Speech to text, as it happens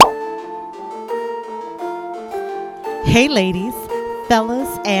Hey ladies,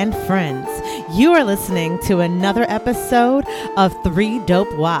 fellas, and friends. You are listening to another episode of Three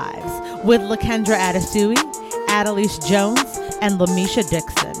Dope Wives with LaKendra Adesui, Adelise Jones, and Lamisha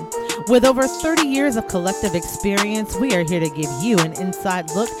Dixon. With over 30 years of collective experience, we are here to give you an inside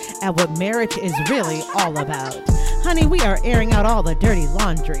look at what marriage is really all about. Honey, we are airing out all the dirty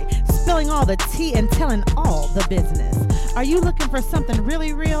laundry, spilling all the tea, and telling all the business. Are you looking for something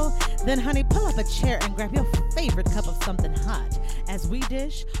really real? Then, honey, pull up a chair and grab your favorite cup of something hot as we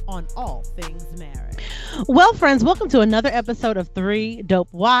dish on all things marriage. Well, friends, welcome to another episode of Three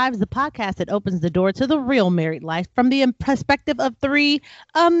Dope Wives, the podcast that opens the door to the real married life from the perspective of three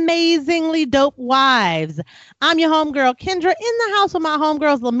amazingly dope wives. I'm your homegirl, Kendra, in the house with my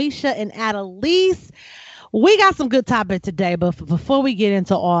homegirls, Lamisha and Adelise. We got some good topics today, but before we get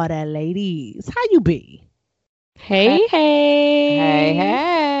into all that, ladies, how you be? Hey.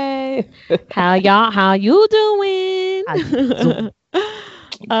 How you doing?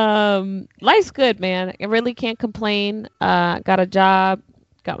 Life's good, man. I really can't complain. Got a job,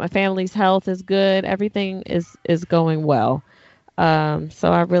 got my family's health is good. Everything is going well. So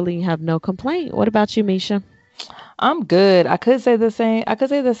I really have no complaint. What about you, Misha? I'm good. I could say the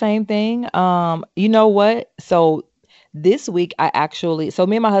same thing. You know what? So this week me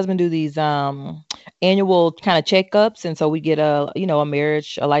and my husband do these annual kind of checkups, and so we get a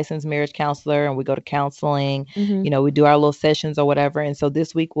licensed marriage counselor, and we go to counseling. Mm-hmm. We do our little sessions or whatever. And so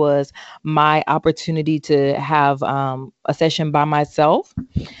this week was my opportunity to have a session by myself,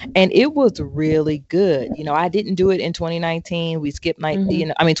 and it was really good. I didn't do it in 2019. We skipped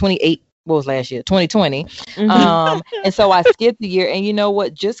 28. What was last year? 2020. Mm-hmm. And so I skipped the year, and you know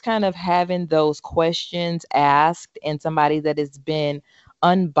what? Just kind of having those questions asked, and somebody that has been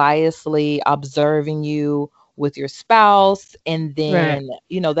unbiasedly observing you with your spouse, and then,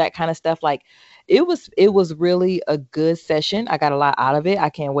 right. That kind of stuff. Like it was really a good session. I got a lot out of it.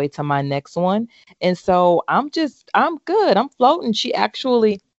 I can't wait till my next one. And so I'm good. I'm floating. She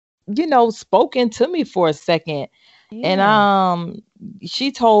actually, spoken to me for a second. Yeah. And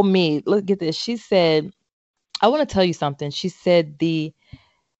she told me, look at this. She said, I want to tell you something. She said the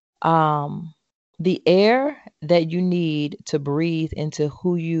air that you need to breathe into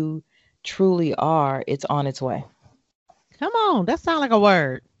who you truly are, it's on its way. Come on, that sounds like a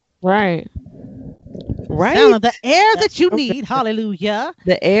word. Right. Sound like the air that you need, hallelujah.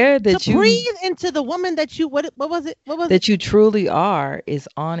 The air that to breathe into the woman that you, what was it? That you truly are is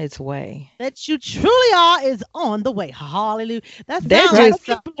on its way. That you truly are is on the way. Hallelujah. That sounds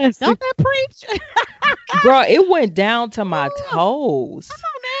like don't that preach? Bro, it went down to my toes. Come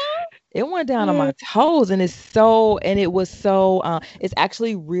on now. It went down to my toes, and it was so it's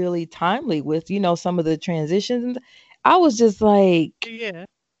actually really timely with some of the transitions. I was just like, yeah.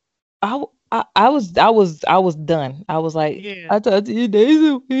 I was done. I was like, yeah. I talked to you days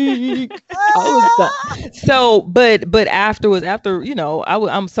a week. I was done. So, but afterwards,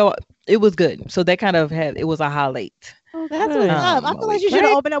 it was good. So that kind of it was a highlight. Oh, that's what's up. I feel like you should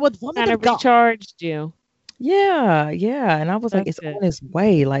have opened up with woman kind of recharged you. Yeah. And I was like, it's on its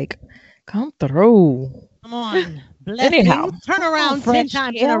way. Like, come through. Come on. Anyhow, turn around 10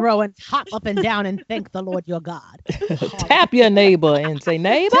 times in a row and hop up and down and thank the Lord your God. Tap your neighbor and say,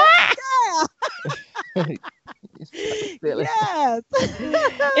 neighbor. Yes.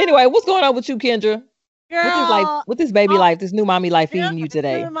 Anyway, what's going on with you, Kendra? Girl, with this baby life, this new mommy life feeding you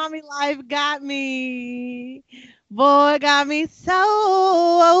today? New mommy life got me. Boy, got me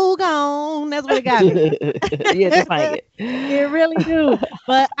so gone. That's what it got me. Yeah, just like it. It really do.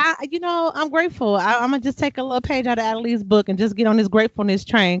 But I'm grateful. I'm gonna just take a little page out of Adelise's book and just get on this gratefulness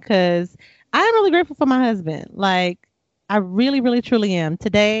train, because I'm really grateful for my husband. Like, I really, really, truly am.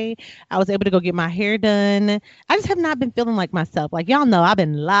 Today, I was able to go get my hair done. I just have not been feeling like myself. Like, y'all know, I've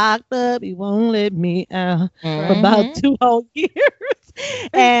been locked up. He won't let me out for about 2 whole years.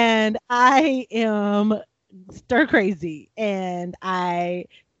 And I am stir crazy. And I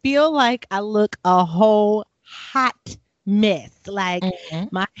feel like I look a whole hot mess. Like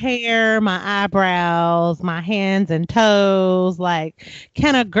my hair, my eyebrows, my hands and toes. Like,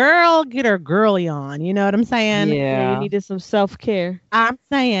 can a girl get her girly on? You know what I'm saying? Yeah. You needed some self-care. I'm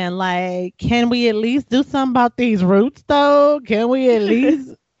saying, like, can we at least do something about these roots though? Can we at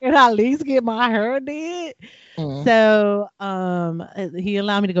least get my hair did? So he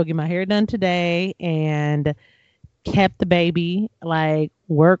allowed me to go get my hair done today and kept the baby, like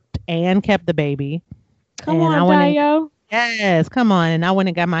worked and kept the baby. Come on, Dio. Yes, come on. And I went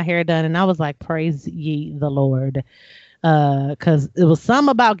and got my hair done, and I was like, praise ye the Lord. Because it was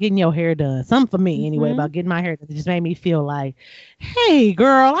something about getting your hair done. Something for me, anyway, about getting my hair done. It just made me feel like, hey,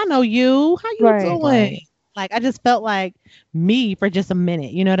 girl, I know you. How you doing? Like I just felt like me for just a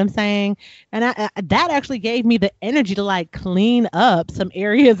minute. You know what I'm saying? And that actually gave me the energy to like clean up some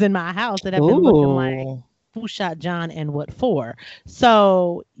areas in my house that have been looking like Ooh. who shot John and what for.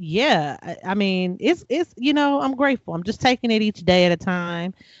 So yeah, I mean it's I'm grateful. I'm just taking it each day at a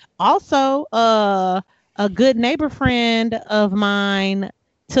time. Also, a good neighbor friend of mine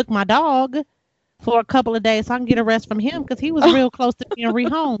took my dog for a couple of days so I can get a rest from him because he was real close to being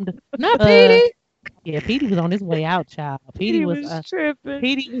rehomed. Not Uh, Petey. yeah, Petey was on his way out, child. He was tripping.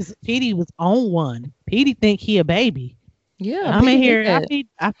 Petey was on one. Petey think he a baby. Yeah, I'm in Petey here. did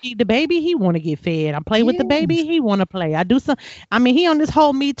that. I feed the baby. He want to get fed. I play with the Yeah. baby. He want to play. I do some. I mean, he on this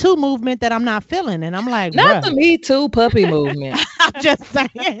whole Me Too movement that I'm not feeling, and I'm like, Not the bruh. Me Too puppy movement. I'm just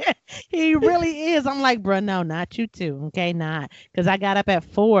saying, he really is. I'm like, bruh, no, not you too. Okay, not because I got up at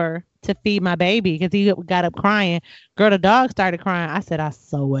 4 to feed my baby because he got up crying. Girl, the dog started crying. I said, I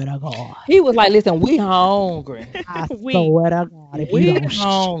swear to God, He was like, listen, we hungry. I We- swear to God, if you We don't shut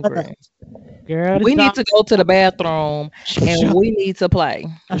hungry. up, girl, this We need dog- to go to the bathroom and we need to play.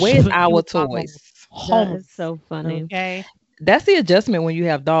 Where's You our was almost toys? That home. is so funny. Okay. That's the adjustment when you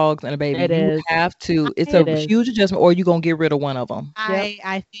have dogs and a baby. It You is. have to, it's It a is. huge adjustment, or you're going to get rid of one of them.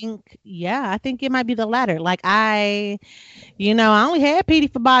 I think I think it might be the latter. Like I only had Petey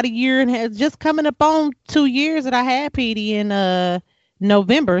for about a year and has just coming up on 2 years that I had Petey in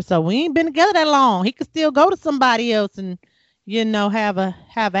November. So we ain't been together that long. He could still go to somebody else and have a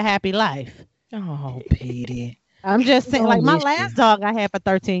happy life. Oh, Petey. I'm just saying, like my miss you. last dog I had for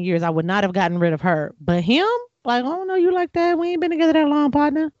 13 years, I would not have gotten rid of her. But him, like, I don't know you like that. We ain't been together that long,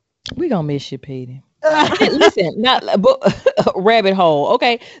 partner. We going to miss you, Petey. Hey, listen, not rabbit hole.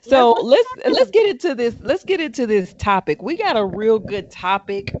 Okay, so let's get into this. Let's get into this topic. We got a real good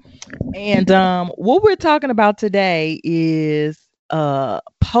topic, and what we're talking about today is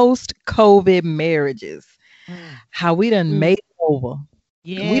post COVID marriages. How we done made it over.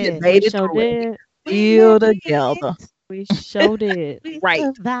 We Yeah. done made it Sure through it. did. Still together. We showed it. We Right.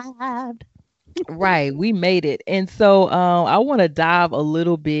 survived. Right, we made it. And so I want to dive a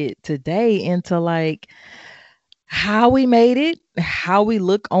little bit today into like how we made it, how we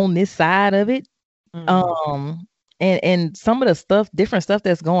look on this side of it. And some of the stuff, different stuff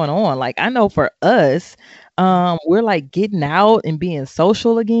that's going on. Like I know for us, we're like getting out and being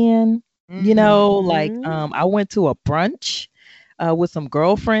social again. Like I went to a brunch with some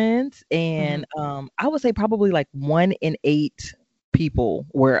girlfriends, and I would say probably like 1 in 8 people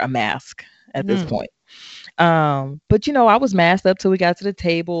wear a mask at this point. But I was masked up till we got to the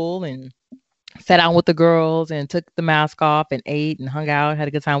table and sat down with the girls and took the mask off and ate and hung out, had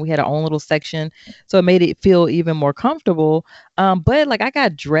a good time. We had our own little section, so it made it feel even more comfortable. But like I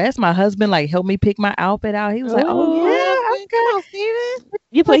got dressed, my husband like helped me pick my outfit out. He was like, "Oh yeah, Come on, Steven.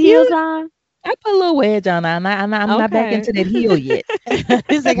 You put heels on? I put a little wedge on. I'm not back Okay. into that heel yet.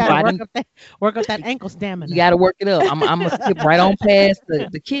 They got Right. to work up that ankle stamina. You got to work it up. I'm gonna skip right on past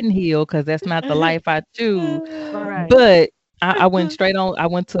the kitten heel because that's not the life I choose. Right. But I went straight on. I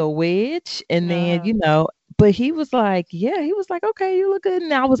went to a wedge, and then But he was like, okay, you look good.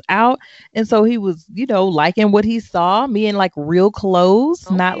 And I was out, and so he was, liking what he saw me in like real clothes,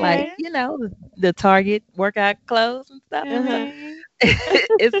 not like the Target workout clothes and stuff.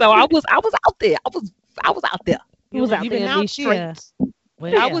 And so I was out there. I was out there. He was out Even there in out these there. streets.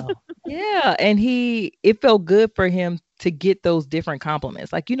 Well, Yeah, and it felt good for him to get those different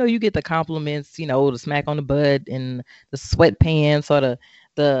compliments. Like, you get the compliments, the smack on the butt and the sweatpants or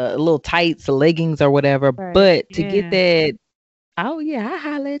the little tights, the leggings or whatever. Right. But to get that, oh yeah, I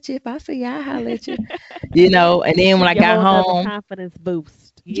holler at you. If I see you, I holler at you. And then when I Your got whole other home, confidence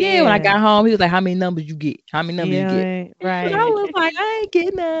boost. when I got home, he was like, "How many numbers you get? How many numbers you get?" right. And I was like, "I ain't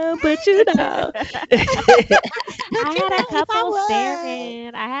getting none, but I had a couple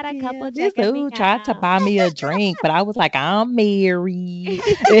staring. I had a couple this checking me dude tried to out. buy me a drink, but I was like, I'm married.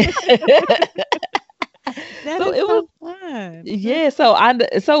 That So is it so fun. Yeah.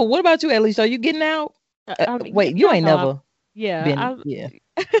 So what about you, Alicia? Are you getting out? Wait, you y'all ain't know never Yeah, been. Yeah.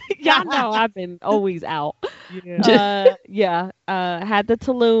 y'all know I've been always out. Yeah. Had the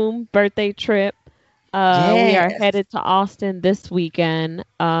Tulum birthday trip. We are Yes. headed to Austin this weekend,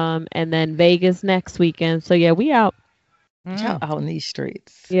 and then Vegas next weekend. So yeah, we out. Y'all out in these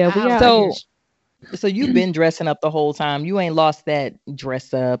streets. Yeah, we Out. out. So, here. so you've been dressing up the whole time. You ain't lost that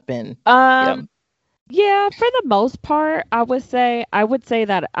dress up and Yeah, for the most part, I would say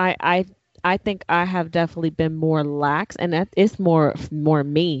that I think I have definitely been more lax, and that it's more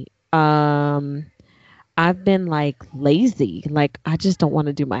me. I've been like lazy. Like I just don't want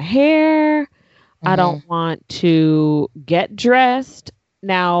to do my hair. I don't want to get dressed.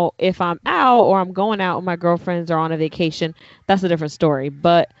 Now, if I'm out or I'm going out with my girlfriends or on a vacation, that's a different story.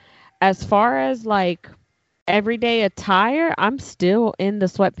 But as far as like everyday attire, I'm still in the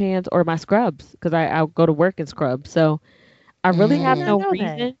sweatpants or my scrubs because I'll go to work in scrubs. So I really I have did Mm. not no know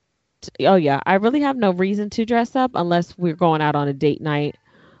that. reason. Oh yeah, I really have no reason to dress up unless we're going out on a date night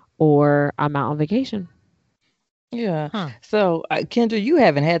or I'm out on vacation. Yeah. Huh. So, Kendra, you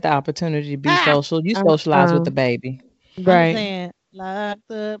haven't had the opportunity to be Ah, social. You Uh, socialize with the um, baby. I'm right. saying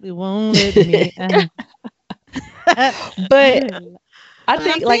locked up, you won't let me out. But I But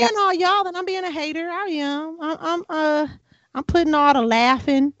I'm think like saying all y'all that I'm being a hater. I am. I'm putting all the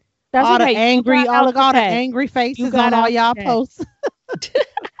laughing, That's okay. You got out the all the test. angry You faces on got all out the y'all test. posts.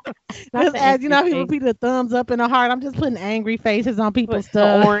 Not Just the as you angry know, people face, put the thumbs up and the heart. I'm just putting angry faces on but people's the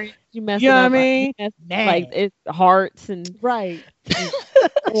stuff. orange. You You messing know what I up. You mean? mess like Mad. it's hearts and Right.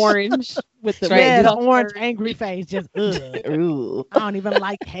 orange with the right, Yes, just orange custard. angry face. Just ugh. ooh. I don't even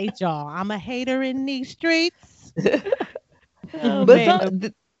like hate y'all. I'm a hater in these streets. Oh But man.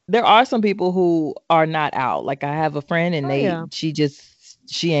 there are some people who are not out. Like I have a friend and Oh yeah.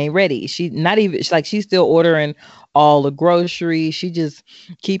 she ain't ready. She not even like she's still ordering all the groceries. She just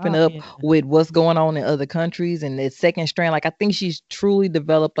keeping Oh up yeah. with what's going on in other countries and the second strand. Like I think she's truly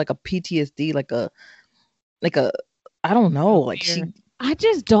developed like a PTSD, like a I don't know, A like fear. I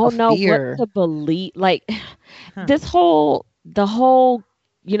just a don't know what fear. to believe. Like Huh. the whole,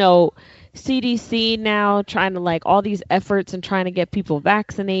 you know, CDC now trying to like all these efforts and trying to get people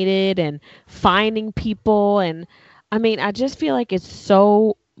vaccinated and finding people. And I mean, I just feel like it's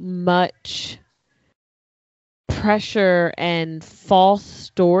so much pressure and false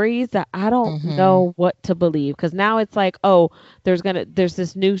stories that I don't Hmm. know what to believe. Cause now it's like, oh, there's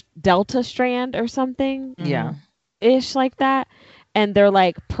this new Delta strand or something Mm-hmm. Yeah. ish like that, and they're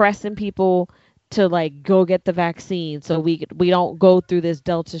like pressing people to like go get the vaccine so we don't go through this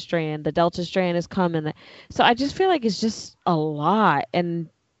delta strand. The delta strand is coming. So I just feel like it's just a lot, and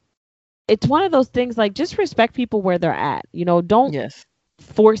it's one of those things like just respect people where they're at. Don't Yes.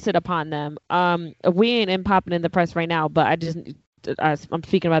 force it upon them. We ain't in popping in the press right now, but I'm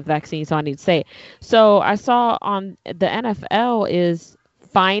speaking about the vaccine, so I need to say it. So I saw on the NFL is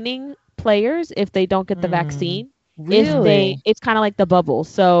fining players if they don't get the Mm-hmm. vaccine. Really? It's kind of like the bubble.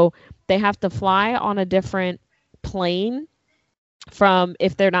 So they have to fly on a different plane from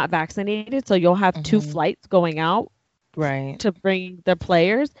if they're not vaccinated. So you'll have two Hmm. flights going out Right. to bring their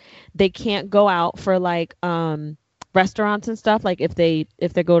players. They can't go out for like restaurants and stuff. Like if they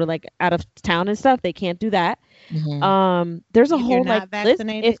go to like out of town and stuff, they can't do that. Hmm. There's a If you're whole like not list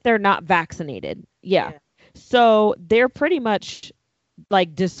vaccinated. if they're not vaccinated. Yeah. Yeah. So they're pretty much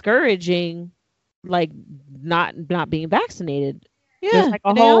like discouraging like not being vaccinated. There's Yeah. like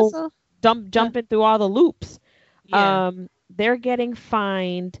a And they whole also uh, jumping through all the loops. yeah. They're getting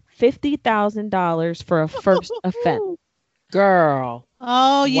fined $50,000 for a first offense. Girl.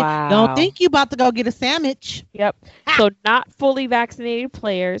 Oh yeah. Don't Wow. think you about to go get a sandwich. Yep. Ha! So not fully vaccinated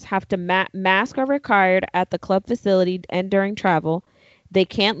players have to mask are required at the club facility and during travel. They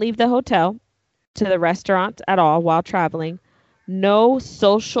can't leave the hotel to the restaurant at all while traveling. No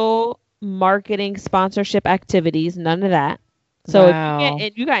social marketing sponsorship activities, none of that. So Wow.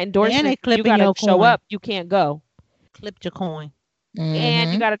 if you got And they endorsements, you clipping got to your show coin. up, you can't go. Clipped your coin.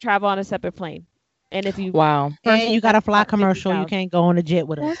 And you Hmm. got to travel on a separate plane. And if you Wow. And person you got that's a fly got commercial. You 50,000. can't go on a jet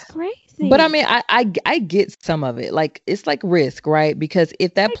with That's us. But I crazy. mean, I get some of it. Like it's like risk, right? Because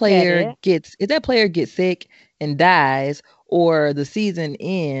I get it. if that player gets sick and dies, or the season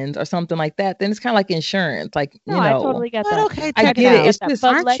ends, or something like that, then it's kind of like insurance. Like No, I totally get But that. okay, I I check get it get that. I it. out. get It's that. just But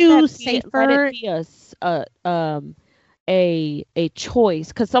Aren't you let it safer? be a choice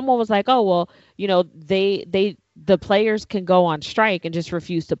because someone was like, oh well, the players can go on strike and just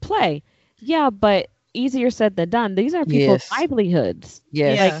refuse to play. Yeah, but easier said than done. These are people's yes, livelihoods.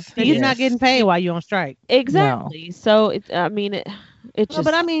 Like Yeah. yes, You're not yes. getting paid you while you're on strike. No, exactly. So I mean, it No,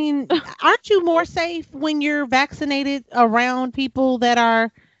 but just I mean, aren't you more safe when you're vaccinated around people that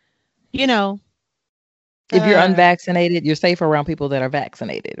are, you know, if you're uh unvaccinated, you're safe around people that are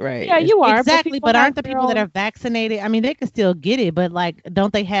vaccinated, right? yeah, It's, you are. But exactly, people but have aren't the their people that are own. vaccinated, I mean, they can still get it, but like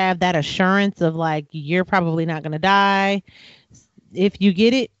don't they have that assurance of like you're probably not going to die if you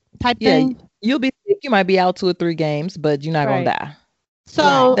get it type yeah, thing? you'll be sick. You might be out 2 or 3 games, but you're not gonna Right, die.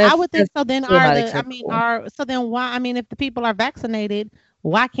 right. So I would think That's so then still are not the I mean acceptable. are so then why I mean if the people are vaccinated,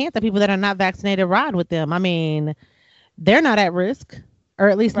 why can't the people that are not vaccinated ride with them? I mean, they're not at risk, or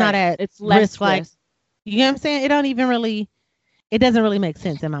at least not Right. at It's risk less like risk. you know what I'm saying? It doesn't really make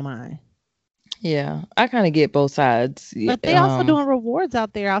sense in my mind. Yeah, I kind of get both sides. But they also doing rewards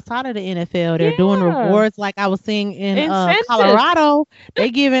out there outside of the NFL. They're doing Yeah. rewards like I was seeing in Incentives. Colorado. They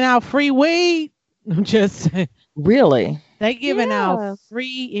giving out free weed. Just Really? they giving Yeah. out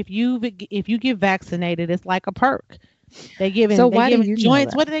free if you get vaccinated. It's like a perk. They giving So they why do giving you know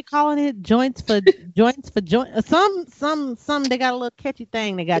joints. that? What are they calling it? Joints for joint. Some. They got a little catchy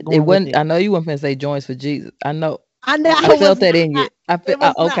thing they got It going with wasn't. it. I know you weren't finna say joints for Jesus. I know. I know. I felt that in you. I feel It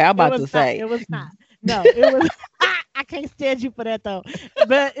was okay. not. I'm It about was to not. say. It was not. No, it was. I can't stand you for that though.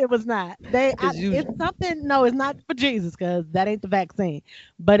 But it was not. Cause you. It's something. No, it's not for Jesus because that ain't the vaccine.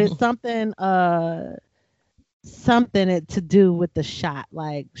 But it's something. To do with the shot,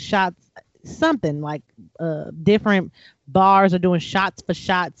 like shots. Something like different bars are doing shots for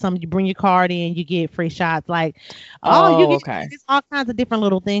shots. Some you bring your card in, you get free shots. Like, you Oh, get okay. it's all kinds of different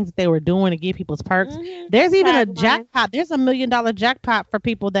little things that they were doing to give people's perks. Mhm. There's even a Tagline. jackpot. There's $1 million jackpot for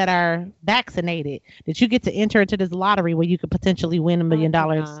people that are vaccinated that you get to enter into this lottery where you could potentially win $1 million Oh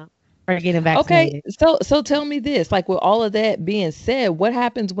my God. for getting Okay. vaccinated. So tell me this. Like with all of that being said, what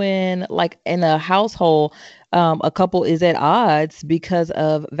happens when like in a household, a couple is at odds because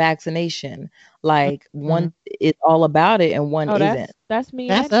of vaccination? Like one Mhm. is all about it and one Oh, isn't. that's me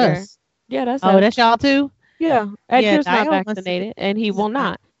That's and Edgar. us. Yeah, that's Oh, us. that's y'all too? Yeah, Yeah, Edgar's not Dio wants to. vaccinated, and he He's will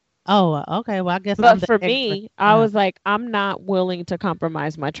not. not. Oh, okay. Well, I guess I'm But the for expert. me, I was like, I'm not willing to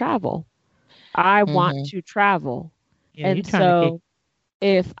compromise my travel. I want Mm-hmm. to travel. Yeah, you And trying to kick. so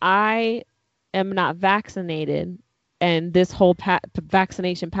if I am not vaccinated and this whole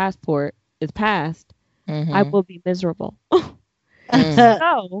vaccination passport is passed, I Mm-hmm. will be miserable. Mm.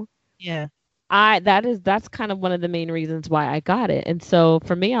 So Yeah. that's kind of one of the main reasons why I got it. And so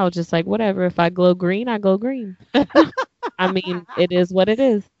for me, I was just like, whatever. If I glow green, I glow green. I mean, it is what it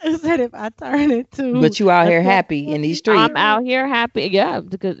is. I said if I turn into But you out a here happy in these streets. I'm out here happy. Yeah,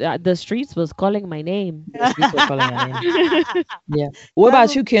 because the streets was calling my name. The streets are calling your name. Yeah. What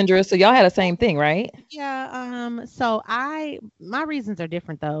about you, Kendra? So y'all had the same thing, right? Yeah, so my reasons are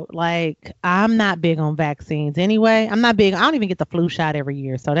different though. Like I'm not big on vaccines anyway. I don't even get the flu shot every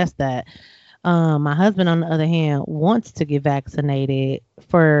year. So that's that. My husband on the other hand wants to get vaccinated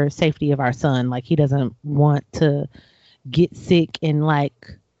for safety of our son. Like he doesn't want to get sick and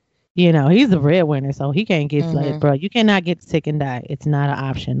like he's the breadwinner, so he can't get like, Mm-hmm. bro, you cannot get sick and die. It's not an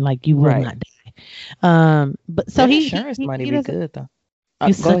option. Like you will Right. not die. But so That he insurance money he be doesn't. good though. You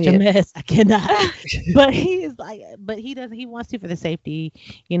Go such a ahead. mess. I cannot. But he is like, but he doesn't. He wants to for the safety.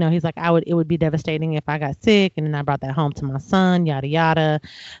 He's like, it would be devastating if I got sick and then I brought that home to my son. Yada yada.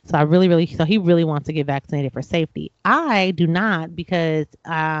 So so he really wants to get vaccinated for safety. I do not because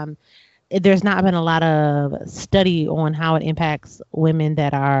there's not been a lot of study on how it impacts women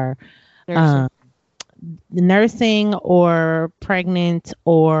that are Nursing. nursing or pregnant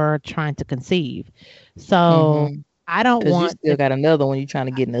or trying to conceive. So Mm-hmm. I don't Because you want still got another one you trying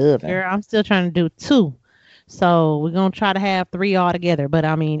to get in the oven. Girl, I'm still trying to do 2. So we're gonna try to have 3 all together. But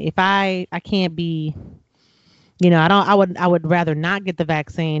I mean, if I can't be, I would rather not get the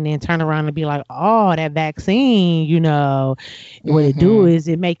vaccine than turn around and be like, oh, that vaccine, what it do Mm-hmm. is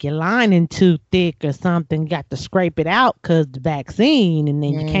it make your lining too thick or something. You got to scrape it out because the vaccine, and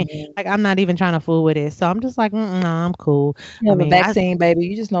then you can't. Mm-hmm. Like, I'm not even trying to fool with it. So I'm just like, no, I'm cool. You have a I- vaccine baby.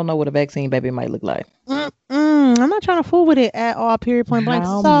 You just don't know what a vaccine baby might look like. I'm not trying to fool with it at all. Period. Point blank.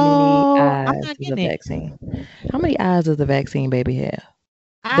 How So many I'm eyes not does a getting it. vaccine? How many eyes does the vaccine baby have?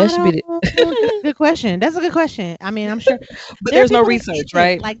 I That should be don't. Good question. That's a good question. I mean, I'm sure, But there are there's no people that research, get it.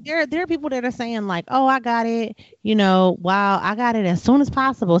 right? Like there are people that are saying like, oh, I got it. Wow, I got it as soon as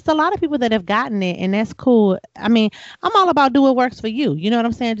possible. It's a lot of people that have gotten it, and that's cool. I mean, I'm all about do what works for you. You know what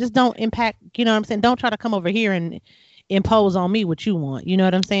I'm saying? Just don't impact. You know what I'm saying? Don't try to come over here and impose on me what you want. You know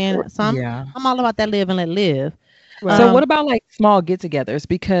what I'm saying? So Yeah. I'm all about that live and let live. So what about like small get-togethers?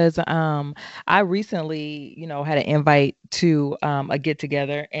 Because I recently, had an invite to a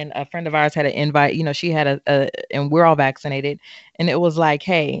get-together, and a friend of ours had an invite. She had and we're all vaccinated, and it was like,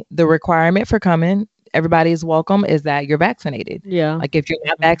 hey, the requirement for coming, everybody is welcome, is that you're vaccinated. Yeah. Like if you're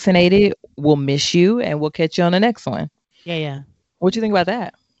not vaccinated, we'll miss you and we'll catch you on the next one. Yeah. What you think about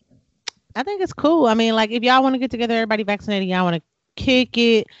that? I think it's cool. I mean, like if y'all want to get together, everybody vaccinated, y'all want to kick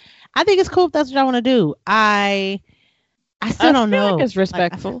it. I think it's cool if that's what y'all want to do. I still don't feel know. like it's Like,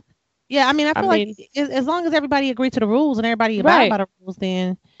 respectful. yeah, I mean, I feel like as long as everybody agrees to the rules and everybody abide Right. by the rules,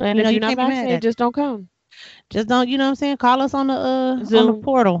 then And if you you're not can't be mad at vaccinated, it. just don't come. Just don't, you know what I'm saying? Call us on the Zoom.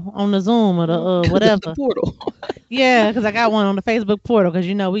 portal, on the Zoom or the The whatever. portal. Yeah, because I got one on the Facebook portal because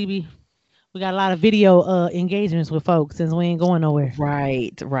we got a lot of video engagements with folks since we ain't going nowhere.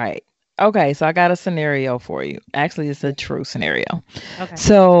 Right. Okay, so I got a scenario for you. Actually, it's a true scenario. Okay.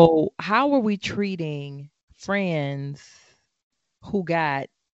 So, how are we treating friends who got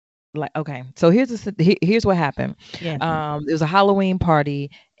like okay? So here's what happened. Yeah. It was a Halloween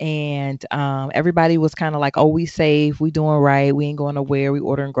party, and everybody was kind of like, "Oh, we safe, we doing right, we ain't going nowhere, we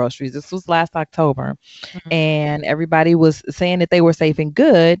ordering groceries." This was last October, Mhm. and everybody was saying that they were safe and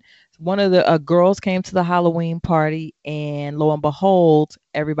good. One of the girls came to the Halloween party, and lo and behold,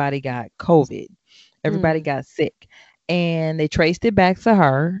 everybody got COVID. Everybody Mm. got sick. And they traced it back to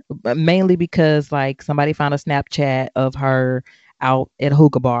her, but mainly because like somebody found a Snapchat of her out at a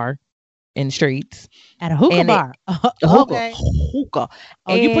hookah bar in the streets. At a hookah And it bar. hookah, Okay. hookah.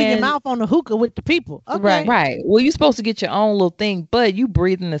 Oh, you put your And mouth on the hookah with the people. Okay. Right. right. Well, you're supposed to get your own little thing, but you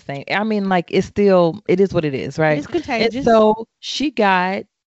breathing the same. I mean, like it's still it is what it is, right? It's And contagious. so she got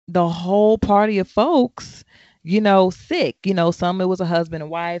the whole party of folks, sick. Some it was a husband and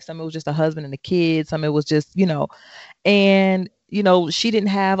wife, some it was just a husband and a kid, some it was just, and she didn't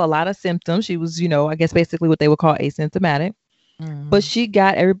have a lot of symptoms. She was, I guess basically what they would call asymptomatic. But Mhm. she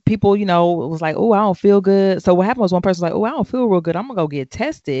got every people, was like, "Oh, I don't feel good." So what happened was one person was like, "Oh, I don't feel real good. I'm gonna go get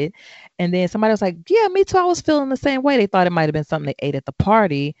tested." And then somebody was like, "Yeah, me too. I was feeling the same way." They thought it might have been something they ate at the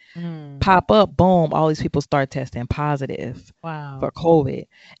party. Mm. Pop up, boom! All these people start testing positive Wow. for COVID.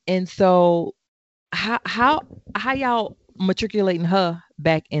 And so, how y'all matriculating her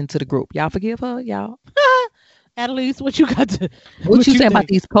back into the group? Y'all forgive her, y'all? At least what you got to What you saying about think?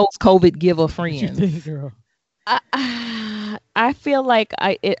 these post-COVID giver What you think, friends? girl? I feel like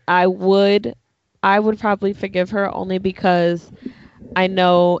I would probably forgive her only because I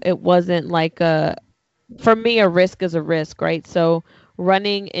know it wasn't like for me a risk is a risk, right? So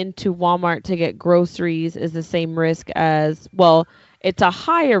running into Walmart to get groceries is the same risk as well. It's a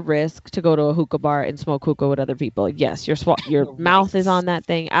higher risk to go to a hookah bar and smoke hookah with other people. Yes, your mouth is Right. on that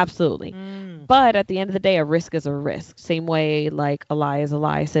thing, absolutely. Mm. But at the end of the day, a risk is a risk. Same way like a lie is a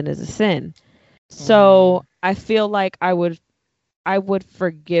lie, sin is a sin. Mhm. So I feel like I would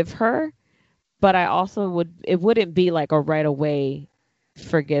forgive her, but I also it wouldn't be like a right away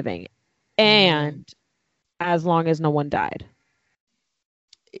forgiving. Mm. And as long as no one died.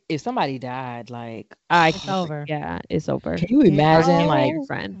 If somebody died, like, I It's can over. yeah, it's over. can you It's I imagine, forgive like, your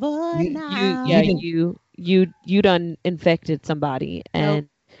friend. over you Yeah, now. didn't you done infected somebody Nope. and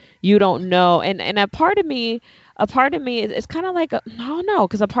you don't know. And a part of me is it's kind of like I don't know,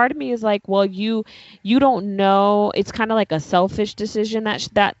 because a part of me is like, well, you don't know. It's kind of like a selfish decision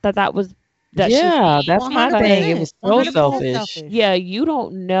that was that she yeah, made. that's One my hundred thing. It percent. was One so hundred You percent selfish. selfish. Yeah, you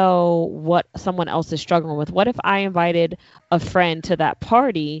don't know what someone else is struggling with. What if I invited a friend to that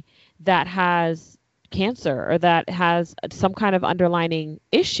party that has cancer or that has some kind of underlining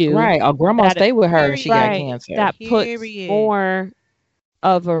issue Right. Our grandma that stayed with her and she got Period. right cancer. that puts Period. more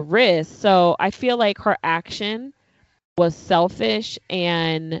of a risk. So I feel like her action was selfish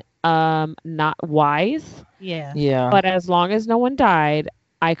and not wise. Yeah. Yeah. But as long as no one died,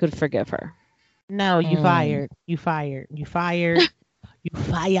 I could forgive her. No, you Mm. fired. You fired. You fired. You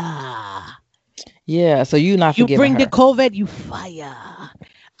fire. Yeah. So you not You forgiving bring the her. COVID, you fire.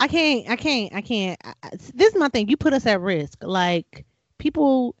 I can't. This is my thing. You put us at risk. Like,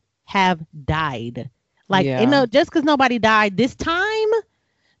 people have died. Like, Yeah. just because nobody died this time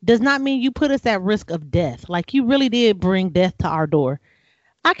does not mean you put us at risk of death. Like, you really did bring death to our door.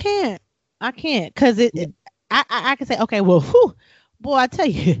 I can't. I can't. Because I can say, okay, well, whew, boy, I tell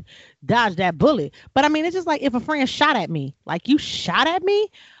you, dodge that bullet. But I mean, it's just like if a friend shot at me, like, you shot at me,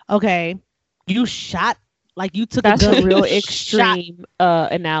 okay, you shot, like, you took a That's a gun, real shot. extreme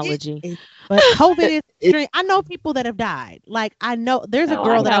analogy. But COVID is It, extreme. I know people that have died. Like, I know there's a No,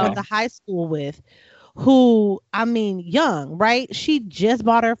 I girl that I went know. to high school with who, I mean, young, right? She just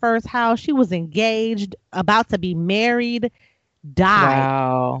bought her first house. She was engaged, about to be married, died.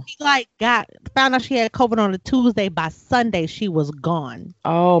 wow. She like got found out she had COVID on a Tuesday. By Sunday, she was gone.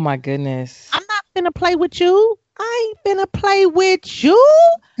 Oh my goodness. I'm not finna play with you. I ain't finna play with you.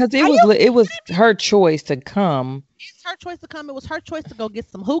 Because Are you it was her choice to come. It's her choice to come. It was her choice to go get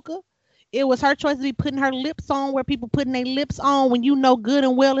some hookah. It was her choice to be putting her lips on where people putting their lips on when you know good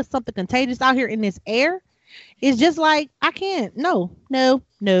and well it's something contagious out here in this air. It's just like I can't. No, no,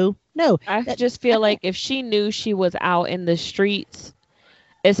 no, no. I That just I feel like can't. if she knew she was out in the streets,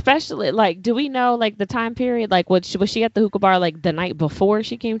 especially like, do we know like the time period? Like, was she at the hookah bar like the night before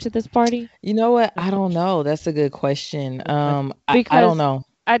she came to this party? You know what? Good I don't question. know. That's a good question. Good question. I don't Because know.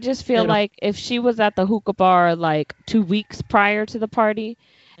 I just feel Beautiful. like if she was at the hookah bar like 2 weeks prior to the party,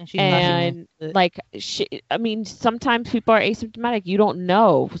 And she's not Mhm. And good. like I mean, sometimes people are asymptomatic. You don't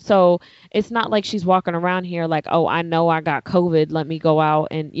know. So it's not like she's walking around here like, oh, I know I got COVID. Let me go out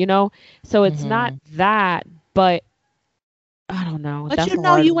and So it's not Mhm. that, but I don't know. But That's you a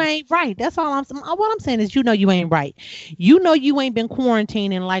know hard you one. ain't right. That's all I'm saying. What I'm saying is you know you ain't right. You know you ain't been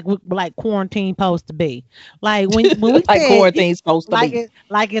quarantining like quarantine supposed to be. Like when we Like said quarantine's supposed to be.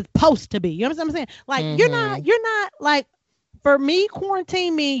 like it's supposed to be. You know what I'm saying? Like Mhm. you're not like for me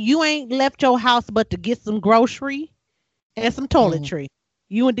quarantine mean you ain't left your house but to get some grocery and some Mhm. toiletry.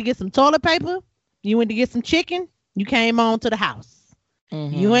 You went to get some toilet paper. You went to get some chicken. You came on to the house.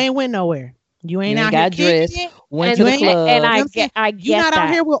 You Mhm. ain't went nowhere. You You ain't ain't out here got kicking dressed, it. went to And You the ain't, and club. you know what I'm saying? I You get not out that.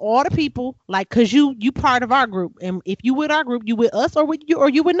 here with all the people, like, cause you part of our group. And if you with our group, you with us or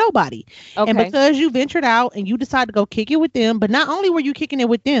you with nobody. And Okay. because you ventured out and you decided to go kick it with them, but not only were you kicking it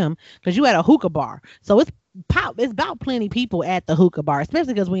with them, because you had a hookah bar. So it's about plenty people at the hookah bar,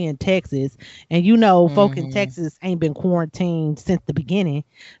 especially because we in Texas. And folk in Mhm. Texas ain't been quarantined since the beginning.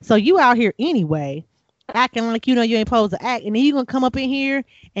 So you out here anyway, acting like you ain't supposed to act, and then you gonna come up in here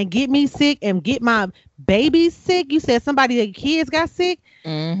and get me sick and get my babies sick. You said somebody that kids got sick.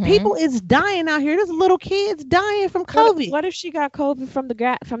 Mhm. People is dying out here. There's little kids dying from What COVID. what if she got COVID from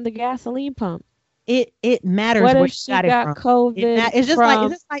from the gasoline pump? It matters What where if you she got it got from. COVID It's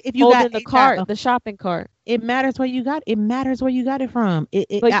from just like if you got holding the HIV. cart, the shopping cart? It matters where you got. It matters where you got it from.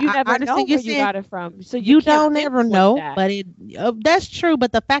 But you I never know understand you where you saying got it from, so you you can't don't ever pinpoint know, that. but that's true.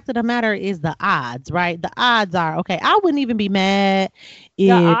 But the fact of the matter is the odds, right? The odds are okay. I wouldn't even be mad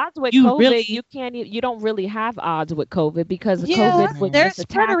The if odds with you COVID, really, you don't really have odds with COVID because yeah, COVID would Mhm. just there's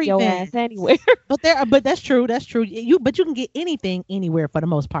attack spreader your ass events. anywhere. But that's true. That's true. But you can get anything anywhere for the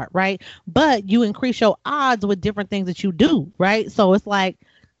most part, right? But you increase your odds with different things that you do, right? So it's like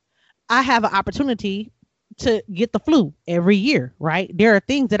I have an opportunity to get the flu every year, right? There are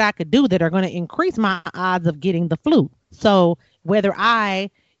things that I could do that are going to increase my odds of getting the flu. So whether I,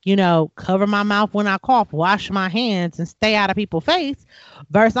 cover my mouth when I cough, wash my hands, and stay out of people's face,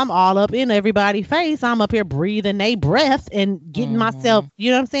 versus I'm all up in everybody's face. I'm up here breathing their breath and getting myself, Mhm.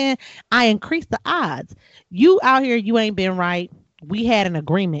 you know what I'm saying? I increase the odds. You out here, you ain't been right. We had an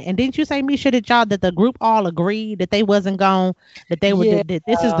agreement. And didn't you say, Misha, that the group all agreed that they wasn't going, that they would, Yeah. that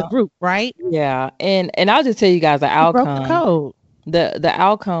this is the group, right? Yeah. And I'll just tell you guys the You broke the outcome. code. The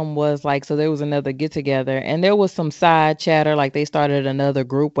outcome was like, so there was another get together and there was some side chatter, like they started another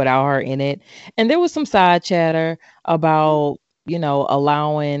group without her in it. And there was some side chatter about,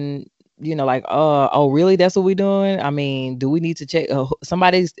 allowing, like, oh really, that's what we doing? I mean, do we need to check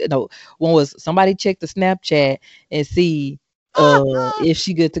somebody's, one was somebody check the Snapchat and see if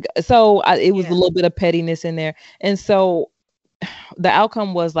she good to go. So it was a Yeah. little bit of pettiness in there. And so the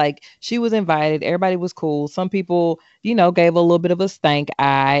outcome was like she was invited, everybody was cool. Some people, gave a little bit of a stank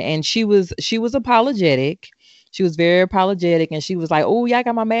eye, and she was apologetic. She was very apologetic, and she was like, oh yeah, I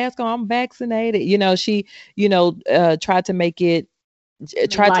got my mask on, I'm vaccinated. She tried to make it,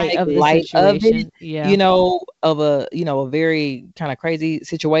 tried to Light make of the light of it, situation. Yeah. of a very kind of crazy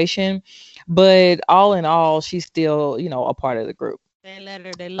situation. But all in all, she's still, a part of the group. They let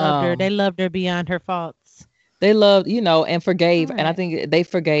her. They loved her. They um loved her beyond her faults. They loved, and All forgave, and I right. think they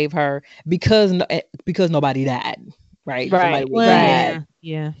forgave her because because nobody died, right? If somebody Right. would have Well, Right. died,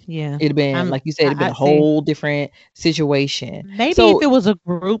 yeah. it'd have been, I'm. like you said, it'd been I a see. whole different situation. Maybe if So, it was a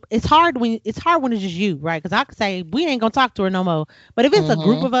group, it's hard when it's just you, right? Because I could say we ain't gonna talk to her no more. But if it's a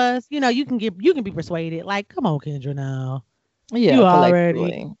group hmm of us, you can be persuaded. Like, come on, Kendra, now yeah, you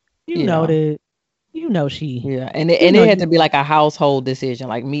already, collectively, you know yeah. that, she, Yeah, and it, you and know it had to you. be like a household decision.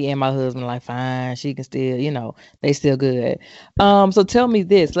 Like me and my husband, like fine, she can still, they still good. So tell me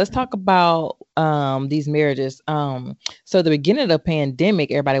this. Let's talk about these marriages. So the beginning of the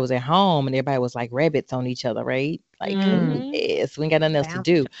pandemic, everybody was at home and everybody was like rabbits on each other, right? Like, Mm. Mhm. yes, we ain't got nothing else to Bounce,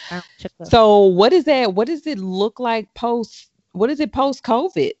 do. bounce, chicka. So what is that? What does it look like post? What is it post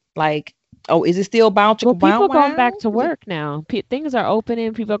COVID? Like, oh, is it still bounce Well, chicka wow people going back wow? to Is it? work now. Things are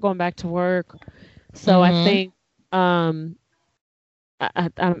opening. People are going back to work. So I Mm-hmm. think, um,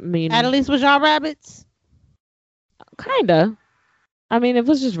 I At mean, least was y'all rabbits. kinda. I mean, it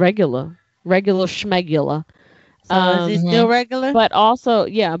was just regular schmegula. So is it Um, still Mm-hmm. regular?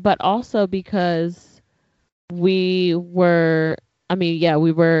 but also because we were, I mean, yeah,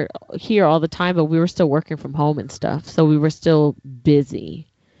 we were here all the time, but we were still working from home and stuff. So we were still busy,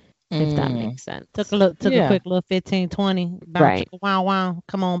 if that Mm. makes Took a sense. look, took a Yeah. quick little 15, 20. Bounce, Right. chicka, wow, wow.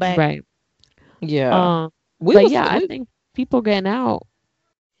 Come on back. Right. Yeah. Um, We but was yeah, I we think people getting out.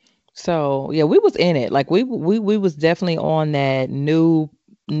 So yeah, we was in it. Like we was definitely on that new,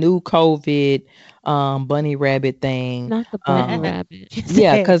 new COVID bunny rabbit thing. Not the bunny Um rabbit. She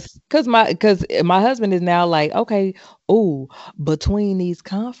yeah, said, cause my husband is now like, okay, oh, between these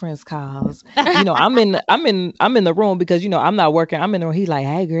conference calls, I'm in the room because I'm not working. I'm in the room. He's like,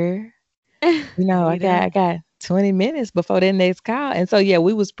 hey girl, how I you got I doing? got 20 minutes before that next call. And so yeah,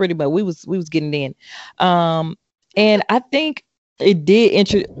 we was pretty much we was getting in. Um and I think it did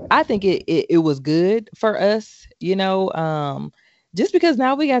I think it was good for us, just because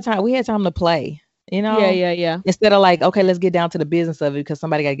now we had time to play, you Yeah, know, yeah, yeah. instead of like, okay, let's get down to the business of it because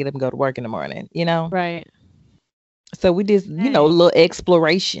somebody gotta get up and go to work in the morning. Right. So we just, a Hey, little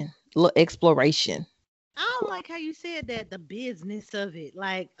exploration. Little exploration. I don't like how you said that, the business of it.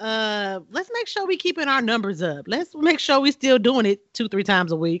 Like, let's make sure we keeping our numbers up. Let's make sure we still doing it 2, 3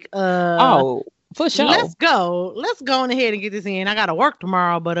 times a week. Oh, for sure. Let's go. Let's go on ahead and get this in. I gotta work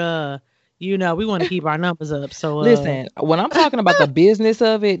tomorrow, but we want to keep our numbers up. So Listen, when I'm talking about the business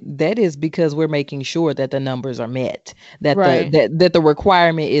of it, that is because we're making sure that the numbers are met, that the Right. that the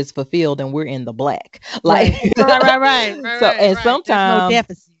requirement is fulfilled and we're in the black. Like Right. so and right. There's no sometimes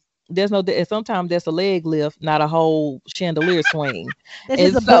deficit. and sometimes that's a leg lift, not a whole chandelier swing. This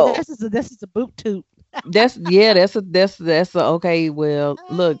is And a boot. so This is a boot toot. that's a okay, well,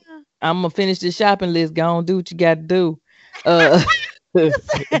 look, I'm gonna finish the shopping list. Go on, do what you gotta do. Uh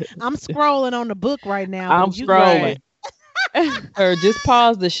I'm scrolling on the book right now, I'm but you go ahead. scrolling. Right. Or just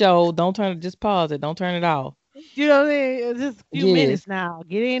pause the show. Don't turn it. Just pause it. Don't turn it off. You know what I mean? It's just a few Yes. minutes now.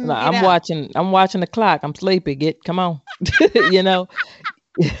 Get in, No, get I'm out. watching. I'm watching the clock. I'm sleepy. Come on. you know.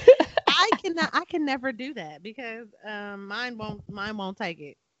 I can never do that because mine won't take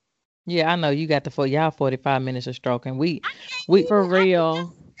it. Yeah, I know you got the for y'all 45 minutes of stroking. We, I can't we. even For I mean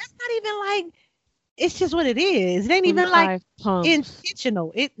real. that's not even like it's just what it is. It ain't Them even like 5 pumps.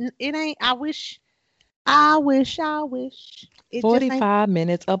 intentional. It ain't I wish. It just ain't 45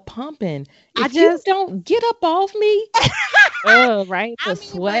 minutes of pumping. I If you just don't get up off me, Oh, right. I The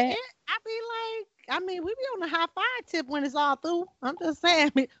mean, but sweat. I be like, we be on the high five tip when it's all through. I'm just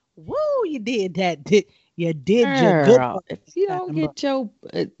saying, woo, you did that. You did your good girl, work if this you don't time. get your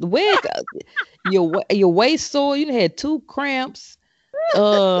wig, your waist sore, you done had two cramps.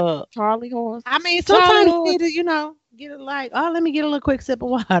 Uh, Charlie horse. Charlie Sometimes you horse. need to, get it like, oh, let me get a little quick sip of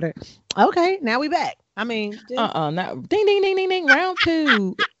water. Okay, now we back. Just Not ding ding ding ding ding. Round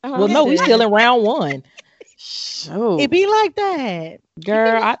two. Well, Oh, no, we still sis. in round one. it Shoot, be like that. Give me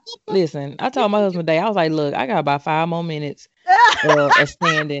girl. I a listen. I told my husband today. I was like, look, I got about 5 more minutes of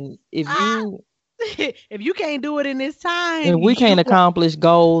standing. if you can't do it in this time, If we you can't got accomplish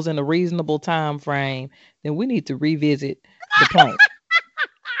goals in a reasonable time frame, then we need to revisit the plan.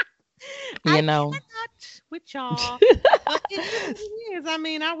 You I know. cannot with y'all. But it is what it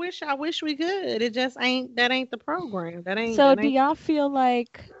is. I wish we could. It just ain't that ain't the program. That ain't So that ain't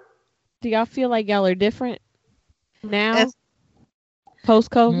do y'all feel like y'all are different now that's post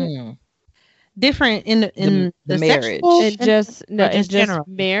COVID? Hmm. different in the The sexual marriage. And just no, or and just just general.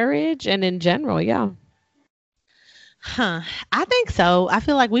 marriage and in general, yeah. Huh. I think so. I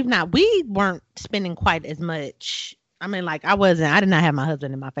feel like we weren't spending quite as much. Like I did not have my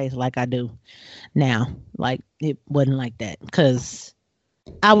husband in my face like I do now. Like it wasn't like that because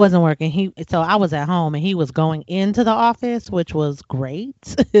I wasn't working. So I was at home and he was going into the office, which was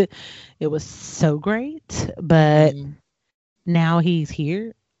great. It was so great. But Mm, now he's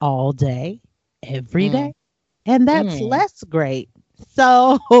here all day, every mm, day, and that's mm. less great.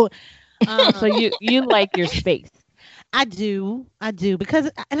 So So um you like your space. I do because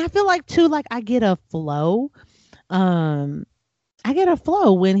and I feel like too like um I get a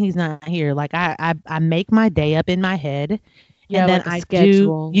flow when he's not here. Like I make my day up in my head and Yeah, then like a I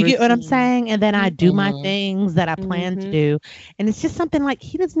do schedule, you get what I'm routine. saying? And then I do my Mhm. things that I plan to Mm-hmm. do. And it's just something like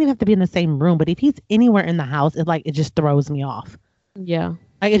he doesn't even have to be in the same room, but if he's anywhere in the house, it just throws me off. Yeah.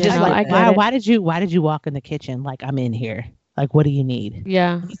 Like it's Yeah, just I no, like get I get that. it. why did you walk in the kitchen like I'm in here? Like what do you need?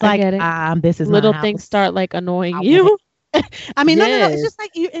 Yeah, He's I like, get it. this is my Little house. things start like annoying I want you. it. No. It's Yes. just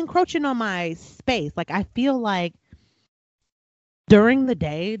like you're encroaching on my space. Like I feel like during the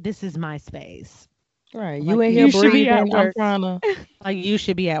day, this is my space. Right. You Like ain't you here You should should not be at breathing. I'm work. trying to. like you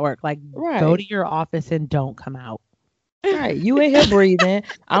should be at work. Like go Right. to your office and don't come out. Right. You ain't here breathing.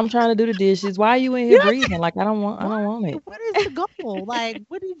 I'm trying to do the dishes. Why you in You here know what I'm breathing? saying? Like I don't want. I Why? don't want it. What is the goal? Like,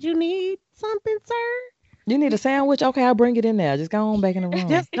 what did you need? Something, sir? You need a sandwich? Okay, I'll bring it in there. Just go on back in the room.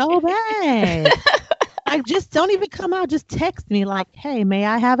 Just go back. Like, just don't even come out. Just text me, like, hey, may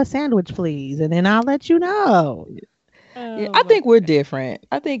I have a sandwich, please? And then I'll let you know. Yeah, Oh I my think we're god. different.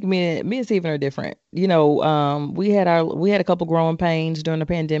 I think me and Steven are different. We had a couple growing pains during the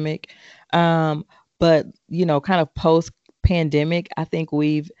pandemic. Um, but kind of post. pandemic, I think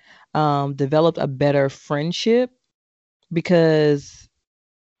we've developed a better friendship because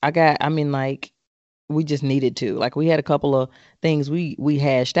I mean, like, we just needed to. Like, we had a couple of things we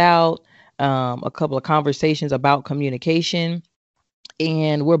hashed out, a couple of conversations about communication,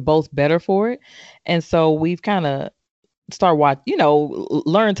 and we're both better for it. And so we've kind of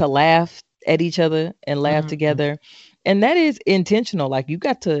learn to laugh at each other and laugh Mhm. together. And that is intentional. Like, you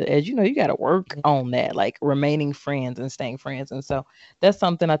got to, as you know, you got to work on that, like remaining friends and staying friends. And so that's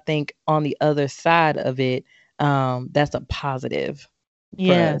something I think on the other side of it, that's a positive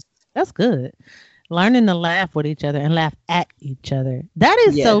for Yeah, us. that's good. Learning to laugh with each other and laugh at each other. That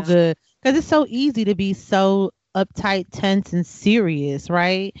is so Yes. Yeah. good because it's so easy to be so uptight, tense, and serious,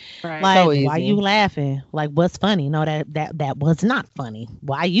 right? Right. Like, So why you easy. laughing? Like, what's funny? No, that was not funny.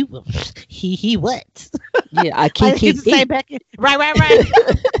 Why you he what? Yeah. I Like keep it's the same back in. Right, right, right.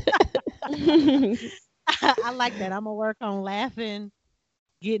 I like that. I'm gonna work on laughing,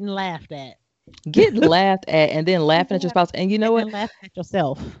 getting laughed at, getting laughed at and then laughing at your laugh, spouse. And you know and what? then laughing at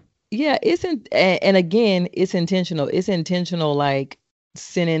yourself. Yeah, and again, it's intentional. It's intentional, like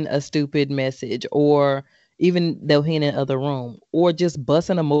sending a stupid message, or even they'll hint in the other room, or just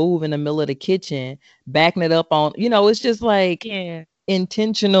busting a move in the middle of the kitchen, backing it up on, it's just like Yeah.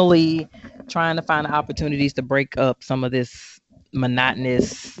 intentionally trying to find opportunities to break up some of this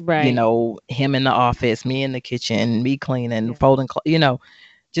monotonous, Right. him in the office, me in the kitchen, me cleaning, Yeah. folding,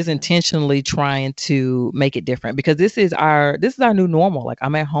 just intentionally trying to make it different, because this is our new normal. Like,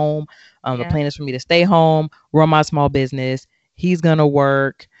 I'm at home. The Yeah. plan is for me to stay home, run my small business. He's gonna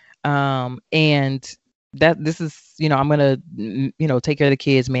work, and that this is, I'm gonna, take care of the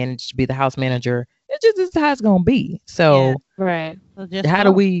kids, manage, be the house manager. It's just, this is how it's gonna be. Yeah. So Right. So just how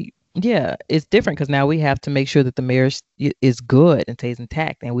do flow. we? Yeah, it's different because now we have to make sure that the marriage is good and stays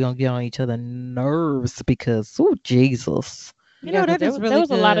intact, and we don't get on each other's nerves because, oh Jesus. You Yeah, know, because that there is was there really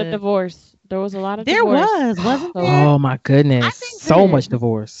was a lot of good. divorce. There was a lot of There divorce. was, wasn't So there? Oh my I goodness. think So that much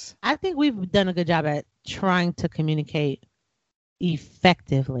divorce. I think we've done a good job at trying to communicate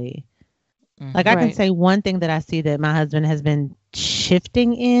effectively. Like I Hmm. can right. say one thing that I see that my husband has been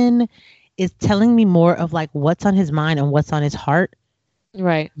shifting in is telling me more of like what's on his mind and what's on his heart,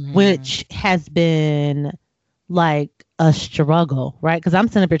 Right. Hmm. which has been like a struggle, right? Because I'm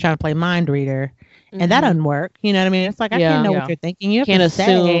sitting up here trying to play mind reader and that Mhm. doesn't work. You know what I mean? It's like I can't Yeah. know what Yeah. you're thinking. You have to Can't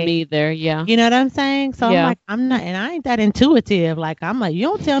assume say, either. Yeah. you know what I'm saying? So I'm Yeah. like, I'm not, and I ain't that intuitive. Like, I'm like, you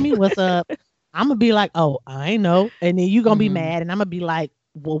don't tell me what's up. I'm gonna be like, oh, I ain't know. And then you gonna be Hmm. mad. And I'm gonna be like,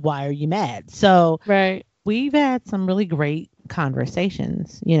 well, why are you mad? So Right. we've had some really great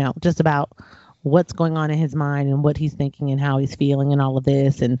conversations, just about what's going on in his mind and what he's thinking and how he's feeling and all of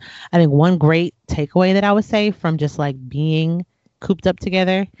this. And I think one great takeaway that I would say from just like being cooped up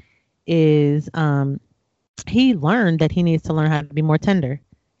together is he learned that he needs to learn how to be more tender.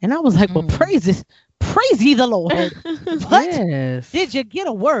 And I was like, well, Mm. praise ye the Lord. What? Yes. Did you get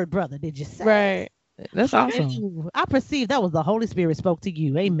a word, brother? Did you say? Right. That's awesome. Ooh, I perceive that was the Holy Spirit spoke to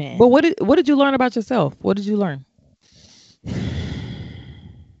you. But Amen. what did you learn about yourself? What did you learn?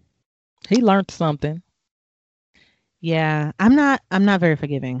 He learned something. Yeah, I'm not very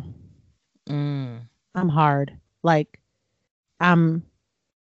forgiving. Mm. I'm hard. Like I'm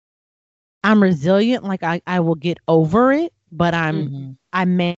I'm resilient. Like I will get over it, but Hmm. I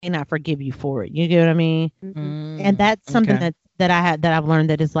may not forgive you for it. You get what I mean? Mhm. And Mm. that's something Okay. that I've learned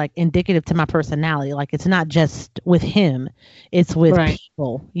that is like indicative to my personality. Like it's not just with him, it's with Right.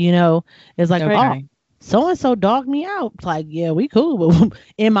 people. It's like, Right. oh, Okay. so and so dogged me out. It's like, yeah, we cool, but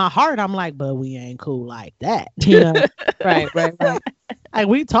in my heart, I'm like, but we ain't cool like that. Right. Right. Right. Like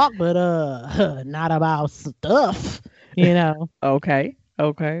we talk, but not about stuff. You know. Okay.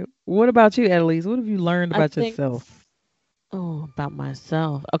 Okay. What about you, Annalise? What have you learned I about think. yourself? Oh, about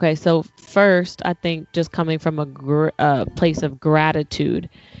myself. Okay, so first, I think just coming from a place of gratitude,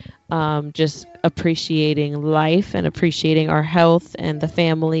 just appreciating life and appreciating our health and the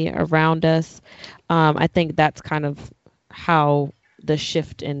family around us. I think that's kind of how the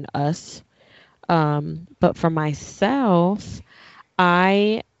shift in us. But for myself,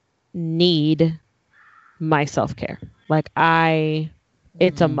 I need my self care. Like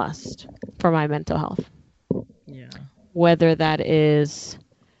it's a Mm. must for my mental health, Yeah. whether that is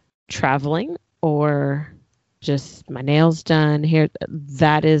traveling or just my nails done here.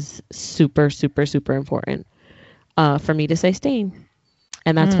 That is super, super, super important for me to stay sane.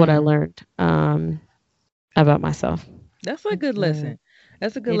 And that's what I Mm, learned about myself. That's a that's good good. lesson.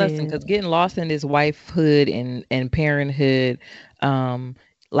 That's a good It lesson is. because getting lost in this wifehood and parenthood, um,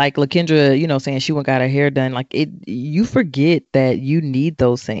 like Lakendra, saying she went got her hair done, like you forget that you need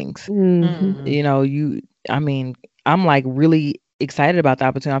those things. Hmm. Mm, I mean, I'm like really excited about the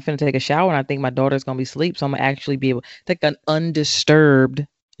opportunity. I'm finna take a shower, and I think my daughter's gonna be asleep, so I'm gonna actually be able to take an undisturbed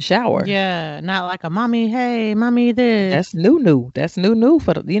shower. Yeah, not like a mommy, hey, mommy, this. That's new. That's new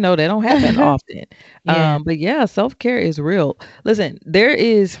for the, they don't happen often. Yeah. But yeah, self-care is real. Listen,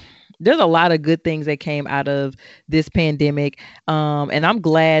 there's a lot of good things that came out of this pandemic. And I'm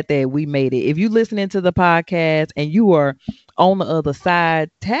glad that we made it. If you listening to the podcast and you are on the other side,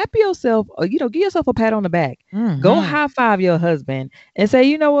 tap yourself, or give yourself a pat on the back. Go Mhm. high five your husband and say,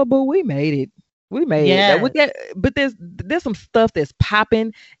 you know what, boo, we made it. We made it. Now, Yes. but there's some stuff that's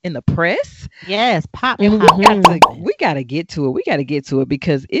popping in the press. Yes, pop. And pop, pop. we gotta get to it. We gotta get to it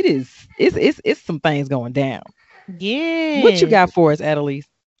because it's some things going down. Yeah. What you got for us, Adelise?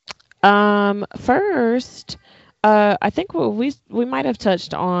 First, I think we might have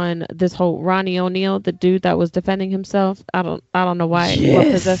touched on this whole Ronnie O'Neal, the dude that was defending himself. I don't know what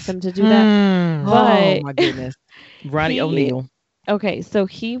possessed him to do that. Mm. Oh But my goodness, Ronnie he- O'Neal. Okay, so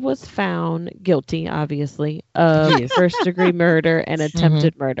he was found guilty, obviously, of Yes. first-degree murder and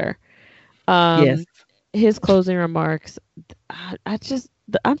attempted murder. Yes. His closing remarks, I'm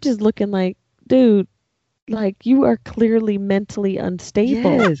just looking like, dude, like you are clearly mentally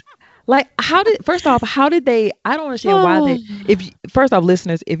unstable. Yes. Like, first off, how did they? I don't understand why they. First off,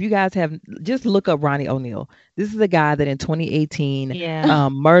 listeners, if you guys have, just look up Ronnie O'Neal. This is a guy that in 2018 Yeah.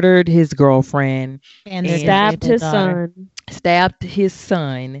 murdered his girlfriend And and Stabbed his daughter. son. stabbed his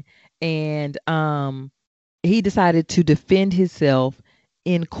son, and he decided to defend himself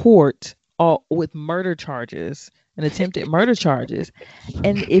in court with murder charges and attempted murder charges.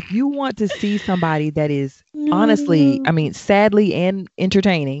 And if you want to see somebody that is honestly, I mean, sadly and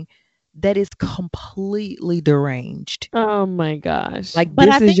entertaining, that is completely deranged. Oh my gosh. Like, But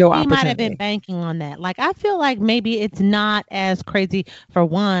this I think is your he might have been opportunity. banking on that. Like, I feel like maybe it's not as crazy. For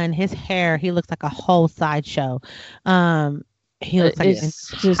one, his hair, he looks like a whole sideshow. He looks like an it's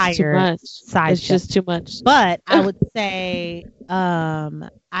just too entire much. It's sideshow. just too much. But I would say,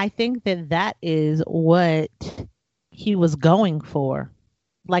 I think that is what he was going for.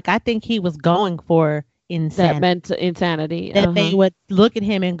 Like, I think he was going for That insanity. mental insanity. That they would look at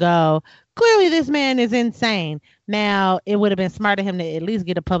him and go, clearly this man is insane. Now, it would have been smart of him to at least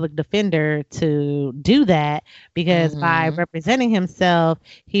get a public defender to do that, because by representing himself,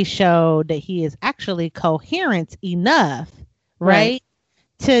 he showed that he is actually coherent enough, right?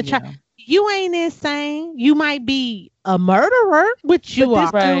 To try. Yeah. You ain't insane. You might be a murderer, which you But are.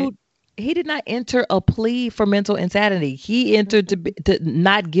 this Right. dude, he did not enter a plea for mental insanity. He entered to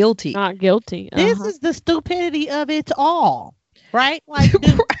not guilty. Not guilty. This is the stupidity of it all, right? Like, dude,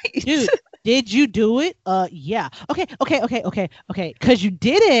 Right. dude, did you do it? Yeah. Okay. Because you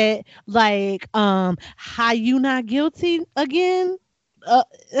did it. Like, how you not guilty again?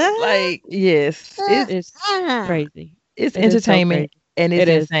 Like, yes, It's ah. crazy. it's It is so entertainment crazy. and it's It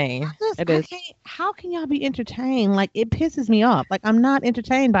is. insane. It I is. can't, how can y'all be entertained? Like, it pisses me off. Like, I'm not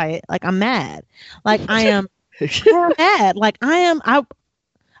entertained by it. Like, I'm mad. Like, I'm mad. Like,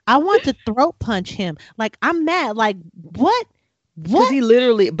 I want to throat punch him. Like, I'm mad. Like, what? Because he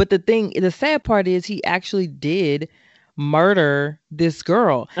literally, but the sad part is he actually did murder this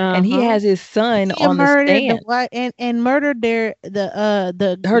girl, and he has his son He on the murdered stand. and murdered her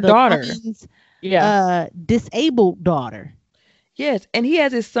Her daughter. woman's, Yeah. disabled daughter. Yes, and he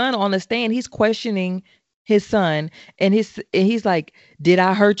has his son on the stand. He's questioning his son, and he's like, "Did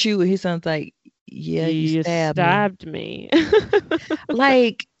I hurt you?" And his son's like, "Yeah, you stabbed me."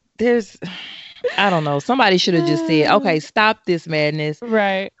 Like, there's, I don't know. Somebody should have just said, "Okay, stop this madness.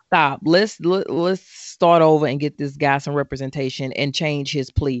 Right. Stop. Let's start over and get this guy some representation and change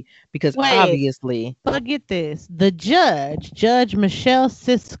his plea, because Wait. obviously." But get this: the Judge Michelle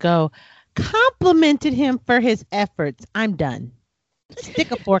Cisco, complimented him for his efforts. I'm done.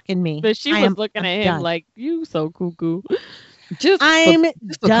 Stick a fork in me. But she I was am- looking I'm at him done. like, you so cuckoo. Just I'm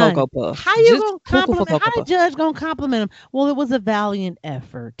just a done. Cocoa Puff. How you Just gonna cuckoo for compliment? How Cocoa the Puff. judge gonna compliment him? Well, it was a valiant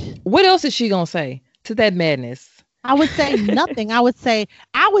effort. What else is she gonna say to that madness? I would say nothing. I would say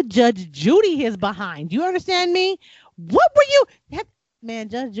I would Judge Judy his behind. You understand me? What were you? Man,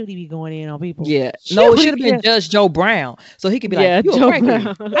 Judge Judy be going in on people. Yeah, She no, it would should have been get- Judge Joe Brown, so he could be Yeah, like, "You a Joe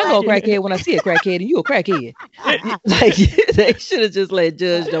crackhead? Brown. I know a crackhead when I see a crackhead, and you a crackhead." Like, they should have just let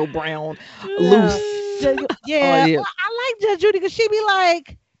Judge Joe Brown loose. Yeah, yeah. well, I like Judge Judy because she be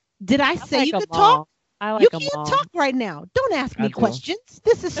like, "Did I say like you them could talk? all. I like You them can't all. talk right now. Don't ask I me do. questions.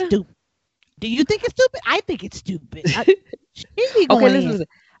 This is stupid. Do you think it's stupid? I think it's stupid." She be going Okay, in. listen.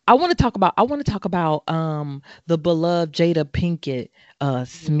 I want to talk about the beloved Jada Pinkett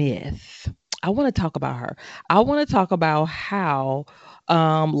Smith. I want to talk about her. I want to talk about how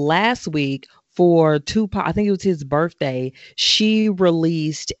last week for Tupac, I think it was his birthday, she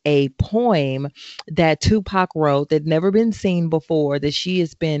released a poem that Tupac wrote that never been seen before, that she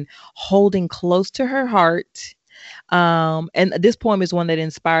has been holding close to her heart. And this poem is one that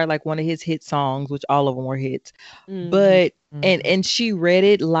inspired like one of his hit songs, which all of them were hits. But and she read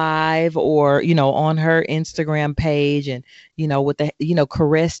it live, or on her Instagram page, and with the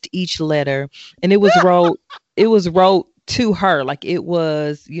caressed each letter, and it was wrote to her, like it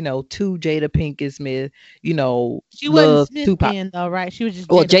was to Jada Pinkett Smith. She wasn't Smith Tupac then, though, right? She was just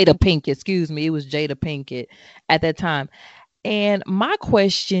Jada Pinkett. Excuse me, it was Jada Pinkett at that time. And my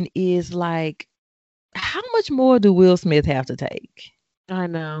question is, like, how much more do Will Smith have to take? I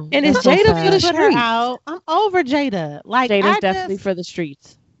know. And it's Jada for the streets. I'm over Jada. Like, Jada's definitely for the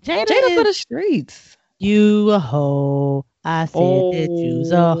streets. Jada for the streets. You a hoe. I said that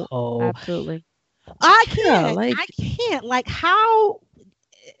you's a hoe. Absolutely. I can't. I can't. Like, how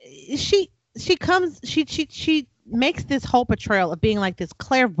she makes this whole portrayal of being like this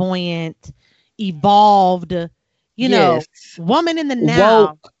clairvoyant, evolved, woman in the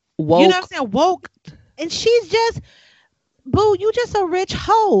now. Woke. You know what I'm saying? Woke. And she's just, boo, you just a rich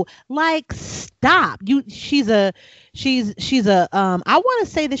hoe. Like, stop. She's a I want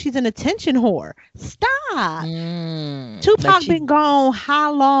to say that she's an attention whore. Stop. Tupac been gone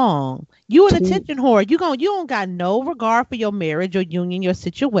how long? You an attention whore. You don't got no regard for your marriage or union, your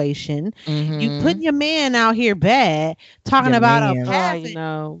situation. You putting your man out here bad, talking about a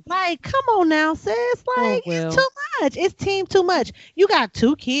passing. Like, come on now, sis. Like, it's too much. It's team too much. You got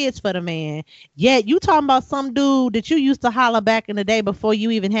 2 kids for the man. Yet you talking about some dude that you used to holler back in the day before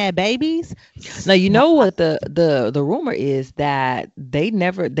you even had babies. Now, you know what the rumor is, that they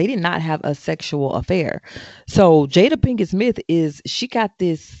did not have a sexual affair. So Jada Pinkett Smith she got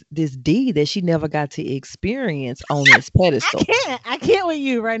this D that she never got to experience on this pedestal. I can't with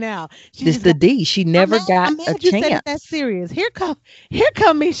you right now. This the D. She never got a chance. Said it that serious. Here come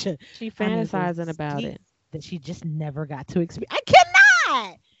Misha. She fantasizing about it. That she just never got to experience. I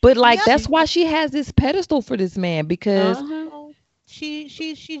cannot. But like, that's why she has this pedestal for this man, because she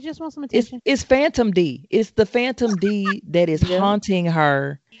just wants some attention. It's Phantom D. It's the Phantom D that is haunting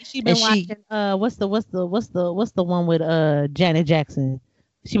her. She been watching what's the one with Janet Jackson?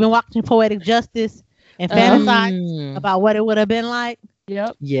 She been watching Poetic Justice and fantasizing about what it would have been like.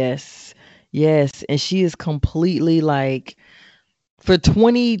 Yep. Yes. And she is completely, like, for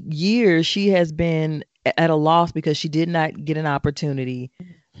 20 years she has been at a loss because she did not get an opportunity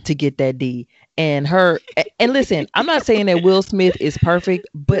to get that D. And listen, I'm not saying that Will Smith is perfect,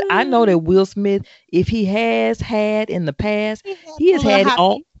 but I know that Will Smith, if he has had in the past, he has had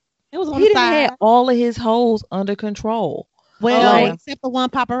all. It was on he the side. had all of his hoes under control. Well, except the one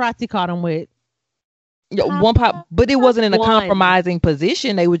paparazzi caught him with. But it wasn't in a compromising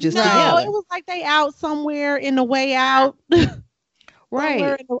position. They were just together. It was like they out somewhere in the way out. Right.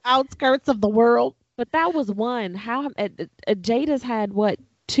 Somewhere in the outskirts of the world. But that was one. How Jada's had what,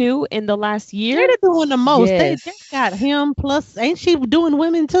 2 in the last year? They're doing the most. Yes. They got him, plus ain't she doing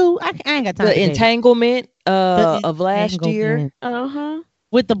women too? I ain't got time. The entanglement of last year.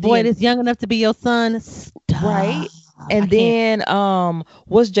 With the boy that's young enough to be your son. Stop. Right. And then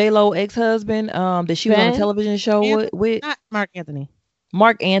what's J-Lo ex-husband that she was on a television show with? Not Mark Anthony.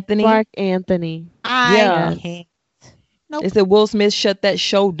 Mark Anthony. I can't. Nope. They said Will Smith shut that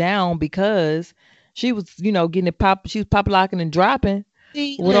show down because she was, getting it pop. She was pop locking and dropping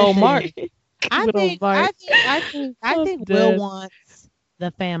with old Mark. I think Will wants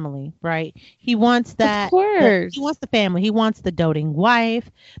the family, right? He wants that. Of course. He wants the family. He wants the doting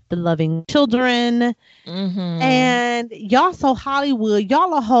wife, the loving children, and y'all so Hollywood.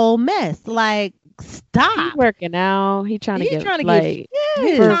 Y'all a whole mess. Like, stop. He's working out. He's trying to get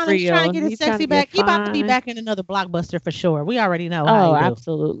his sexy back. He about to be back in another blockbuster for sure. We already know.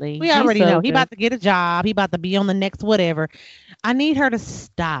 Absolutely. We already know. He about to get a job. He about to be on the next whatever. I need her to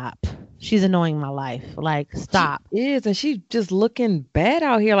stop. She's annoying my life. Like, stop. She is, and she's just looking bad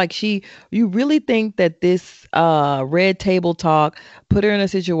out here. Like, you really think that this red table talk put her in a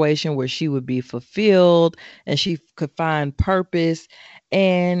situation where she would be fulfilled and she could find purpose,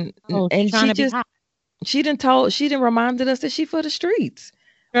 and she didn't reminded us that she for the streets.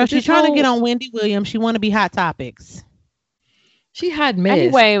 Girl, she's trying to get on Wendy Williams. She want to be Hot Topics. She hot mess.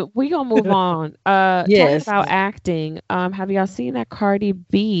 Anyway, we gonna move on. Yes. Talking about acting. Have y'all seen that Cardi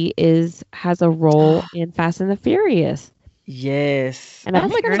B has a role in Fast and the Furious? Yes, and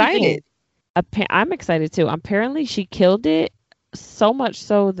I'm excited. I'm excited too. Apparently, she killed it so much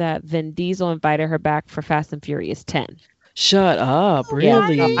so that Vin Diesel invited her back for Fast and Furious 10. Shut up!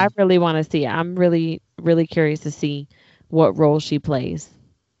 Really? Yeah, I really want to see it. I'm really, really curious to see what role she plays.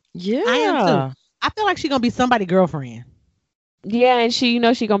 I am too. Yeah. I feel like she's gonna be somebody's girlfriend. Yeah, and she,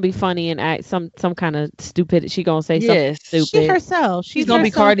 she gonna be funny and act some kind of stupid. She gonna say something Yes. She stupid. herself. She's She's gonna be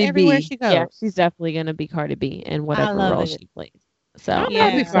herself Cardi everywhere B. she Yeah, goes. she's definitely gonna be Cardi B in I whatever love role it. she plays. So I'm I'm happy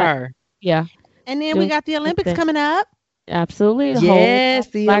for Yeah. excited. her. Yeah, And then we doing got the good Olympics thing. coming up. Absolutely, the whole Yes,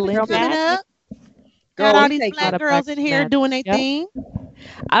 the Black Girl Coming Olympics. Magic. up. Got Girl, all we these A lot black taking. of Black girls in here Magic. doing their Yep. thing.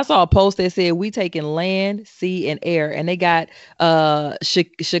 I saw a post that said we taking land, sea, and air, and they got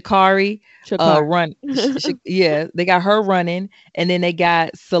Shikari Shakari. run. Yeah, they got her running, and then they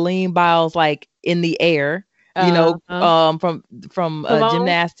got Celine Biles like in the air. Uh-huh. From Simone.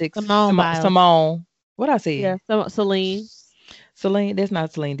 gymnastics. Simone Biles. Simone. What I say? Yeah. So Celine. Celine. That's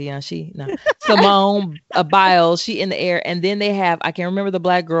not Celine Dion. Simone Biles. She in the air, and then they have I can't remember the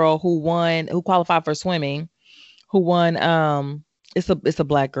black girl who qualified for swimming, who won. It's a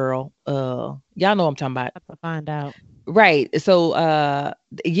black girl. Y'all know what I'm talking about. Have to find out. Right. So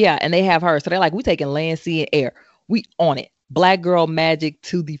yeah, and they have her. So they're like, we taking land, sea, and air. We on it. Black girl magic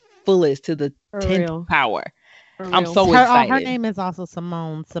to the fullest, to the For 10th real. power. For I'm real. so Her excited. name is also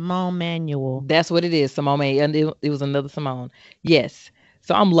Simone Manuel. That's what it is, Simone. And it was another Simone. Yes.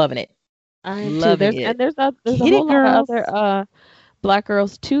 So I'm loving it. I am too. Loving it. There's a Get it, whole lot of girls. other black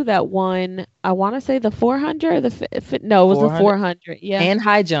girls too that won. I want to say the 400. No, it was the 400 400. Yeah. and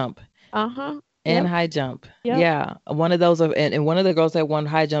high jump. Uh-huh. And Yep. high jump. Yep. Yeah. One of those and one of the girls that won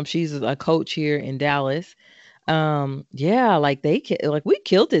high jump, she's a coach here in Dallas. Yeah, like we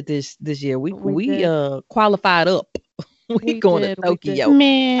killed it this year. We We we did. qualified up. We We going to did. We did. Tokyo. My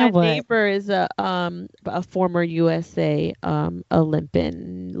Man, what? neighbor is a former USA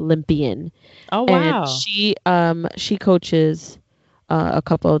Olympian, Oh and wow. she coaches a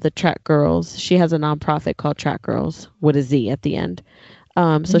couple of the track girls. She has a nonprofit called Track Girls with a Z at the end. So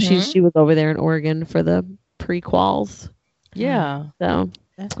Mhm. she was over there in Oregon for the pre-quals. Yeah. So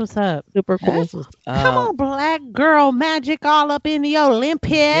That's what's up. super cool. That's what's Come up. on, black girl magic all up in the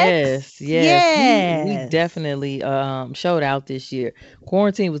Olympics. Yes. We Yes. definitely showed out this year.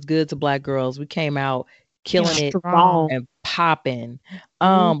 Quarantine was good to black girls. We came out killing it Strong. and popping.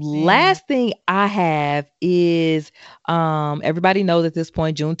 Mhm. Last thing I have is everybody knows at this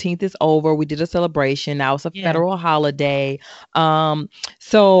point Juneteenth is over. We did a celebration. Now it's a Yeah. federal holiday.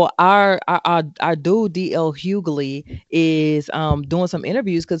 So our dude DL Hughley is doing some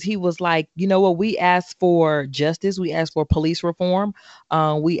interviews because he was like, you know what, we asked for justice, we asked for police reform,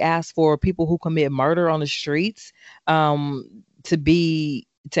 we asked for people who commit murder on the streets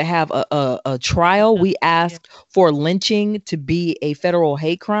to have a trial. We asked for lynching to be a federal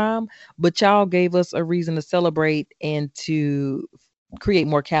hate crime, but y'all gave us a reason to celebrate and to create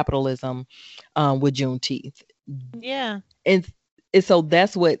more capitalism with Juneteenth. Yeah. And so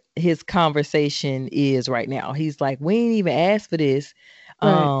that's what his conversation is right now. He's like, we ain't even asked for this.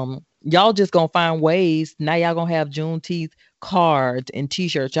 Right. Y'all just gonna find ways. Now y'all gonna have Juneteenth cards and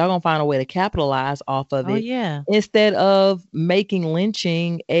T-shirts. Y'all gonna find a way to capitalize off of Oh it yeah. instead of making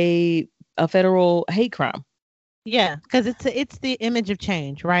lynching a federal hate crime. Yeah, because it's the image of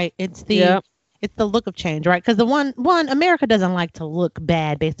change, right? It's the Yep. it's the look of change, right? Because the one America doesn't like to look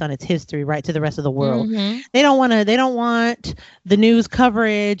bad based on its history, right, to the rest of the world. Mhm. They don't want the news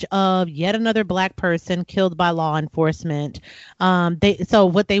coverage of yet another black person killed by law enforcement. So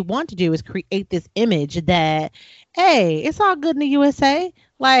what they want to do is create this image that, hey, it's all good in the USA.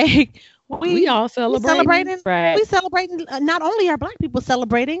 Like We all celebrating. celebrating. Right. We celebrating. Not only are black people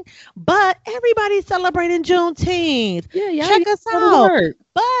celebrating, but everybody's celebrating Juneteenth. Yeah, y'all Check get us to go to out. work.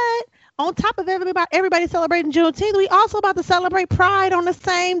 But on top of everybody celebrating Juneteenth, we also about to celebrate Pride on the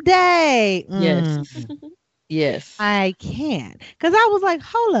same day. Yes. Yes. I can't, because I was like,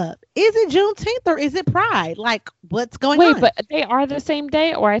 hold up, is it Juneteenth or is it Pride? Like, what's going Wait, on? but they are the same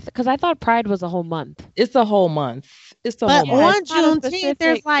day, or because I thought Pride was a whole month. It's a whole month. It's the But whole month. on it's not a Juneteenth,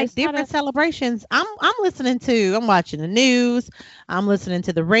 there's specific- like it's not different a- celebrations. I'm watching the news. I'm listening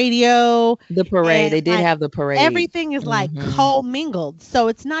to the radio. The parade. and, They did like, have the parade. Everything is like Mhm. co-mingled. So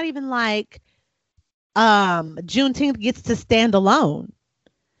it's not even like Juneteenth gets to stand alone.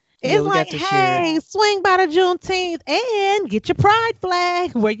 Yeah, It's we like, got to share. hey, swing by the Juneteenth and get your pride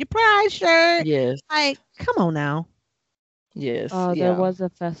flag, wear your pride shirt. Yes. Like, come on now. Yes. Oh, yeah. there was a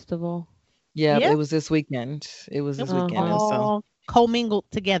festival. Yeah, Yep. it was this weekend. It was this It was weekend. And so. all co-mingled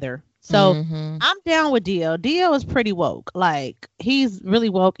together. So Mhm. I'm down with Dio. Dio is pretty woke. Like, he's really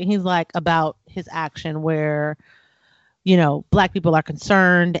woke, and he's like about his action where Black people are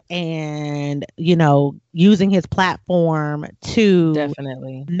concerned, and, using his platform to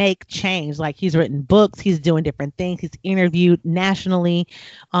Definitely make change. Like, he's written books, he's doing different things, he's interviewed nationally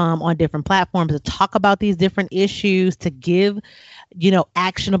on different platforms to talk about these different issues, to give,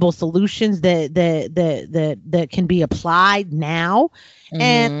 actionable solutions that can be applied now.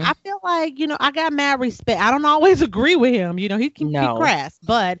 And I feel like, I got mad respect. I don't always agree with him. He can be crass,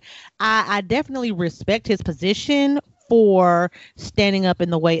 but I definitely respect his position for standing up in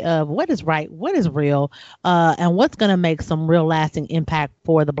the way of what is right, what is real, and what's going to make some real lasting impact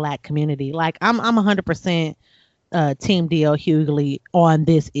for the Black community. Like, I'm 100% Team D.L. Hughley on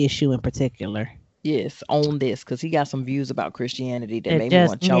this issue in particular. Yes, on this, because he got some views about Christianity that made me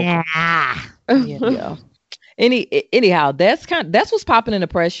want to choke. Yeah. Anyhow, that's what's popping in the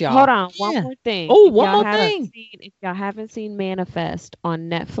press, y'all. Hold on, one more thing. Oh, one more thing. If y'all haven't seen Manifest on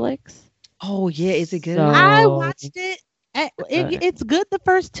Netflix. Oh yeah, is it good? I watched it. It's good the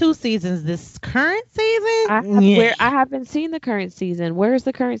first 2 seasons. This current season, I haven't seen the current season. Where's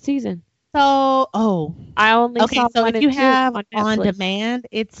the current season? I only saw so one if you have on demand,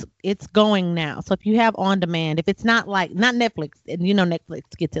 it's going now. So if you have on demand, if it's not Netflix, and Netflix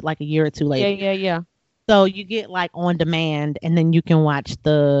gets it like a year or 2 later. Yeah. So you get like on demand, and then you can watch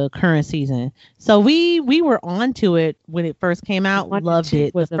the current season. So we were onto it when it first came out. Loved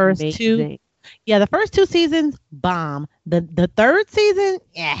it. The first amazing. The first 2 seasons, bomb. The third season,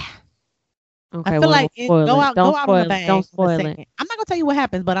 yeah. Okay, I feel like go out on the bang. Don't spoil it. I'm not gonna tell you what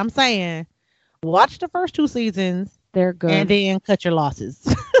happens, but I'm saying watch the first 2 seasons. They're good, and then cut your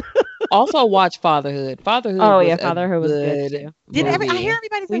losses. Also watch Fatherhood. Fatherhood was good too. I hear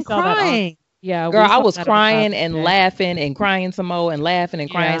everybody's been crying. Yeah, girl, I was crying and laughing and crying some more and laughing and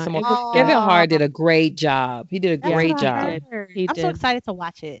crying some more. Kevin Hart did a great job. He did a great job. I'm so excited to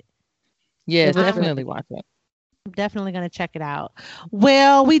watch it. Yes, definitely watch it. I'm definitely going to check it out.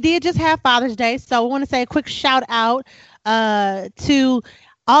 Well, we did just have Father's Day, so I want to say a quick shout out to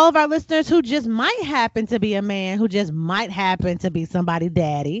all of our listeners who just might happen to be a man, who just might happen to be somebody's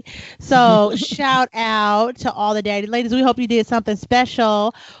daddy. So shout out to all the daddy ladies. We hope you did something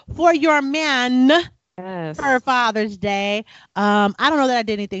special for your man for Father's Day. I don't know that I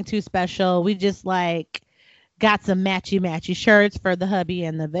did anything too special. We just got some matchy shirts for the hubby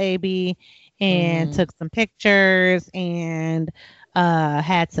and the baby, and took some pictures, and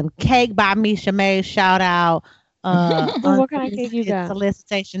had some cake by Misha May. Shout out. What kind of cake you got?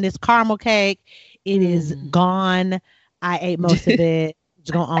 Solicitation. This caramel cake. It is gone. I ate most of it.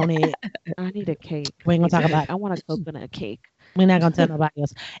 Just gonna own it. I need a cake. We ain't gonna talk about it. I want a coconut cake. We're not gonna tell nobody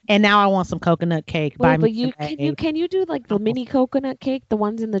else. And now I want some coconut cake. Can you do like the mini coconut cake, the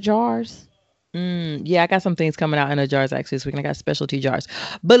ones in the jars? Yeah, I got some things coming out in the jars actually this week. I got specialty jars.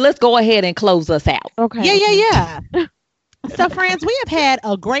 But let's go ahead and close us out. Okay. Yeah. So, friends, we have had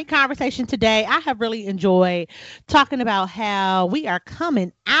a great conversation today. I have really enjoyed talking about how we are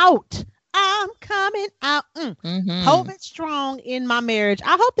coming out. I'm coming out. Holding strong in my marriage.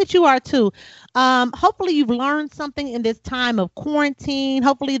 I hope that you are too. Hopefully you've learned something in this time of quarantine.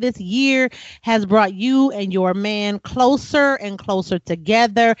 Hopefully this year has brought you and your man closer and closer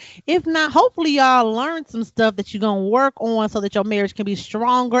together. If not, hopefully y'all learned some stuff that you're going to work on so that your marriage can be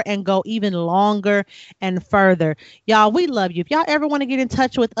stronger and go even longer and further. Y'all, we love you. If y'all ever want to get in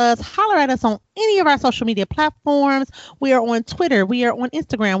touch with us, holler at us on any of our social media platforms. We are on Twitter. We are on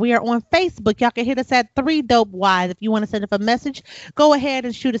Instagram. We are on Facebook. Y'all can hit us at 3 Dope Wives. If you want to send us a message, go ahead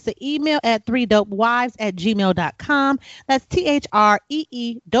and shoot us an email at 3dopewives@gmail.com. That's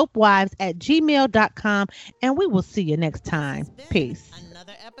THREE dopewives@gmail.com. And we will see you next time. Peace.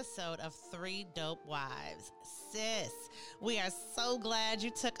 Another episode of 3 Dope Wives. Sis, we are so glad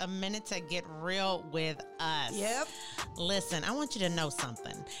you took a minute to get real with us. Yep. Listen, I want you to know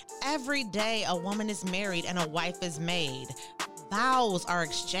something. Every day a woman is married and a wife is made. Vows are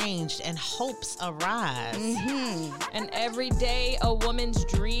exchanged and hopes arise. And every day a woman's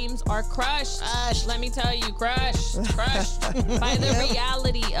dreams are crushed. Let me tell you, crushed by the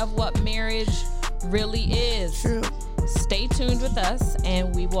reality of what marriage really is. True. Stay tuned with us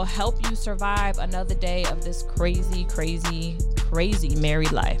and we will help you survive another day of this crazy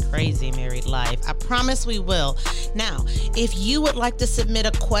married life. Crazy married life. I promise we will. Now, if you would like to submit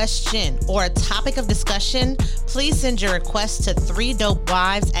a question or a topic of discussion, please send your request to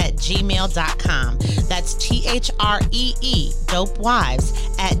 3dopewives@gmail.com. That's THREE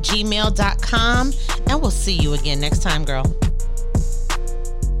dopewives@gmail.com. And we'll see you again next time, girl.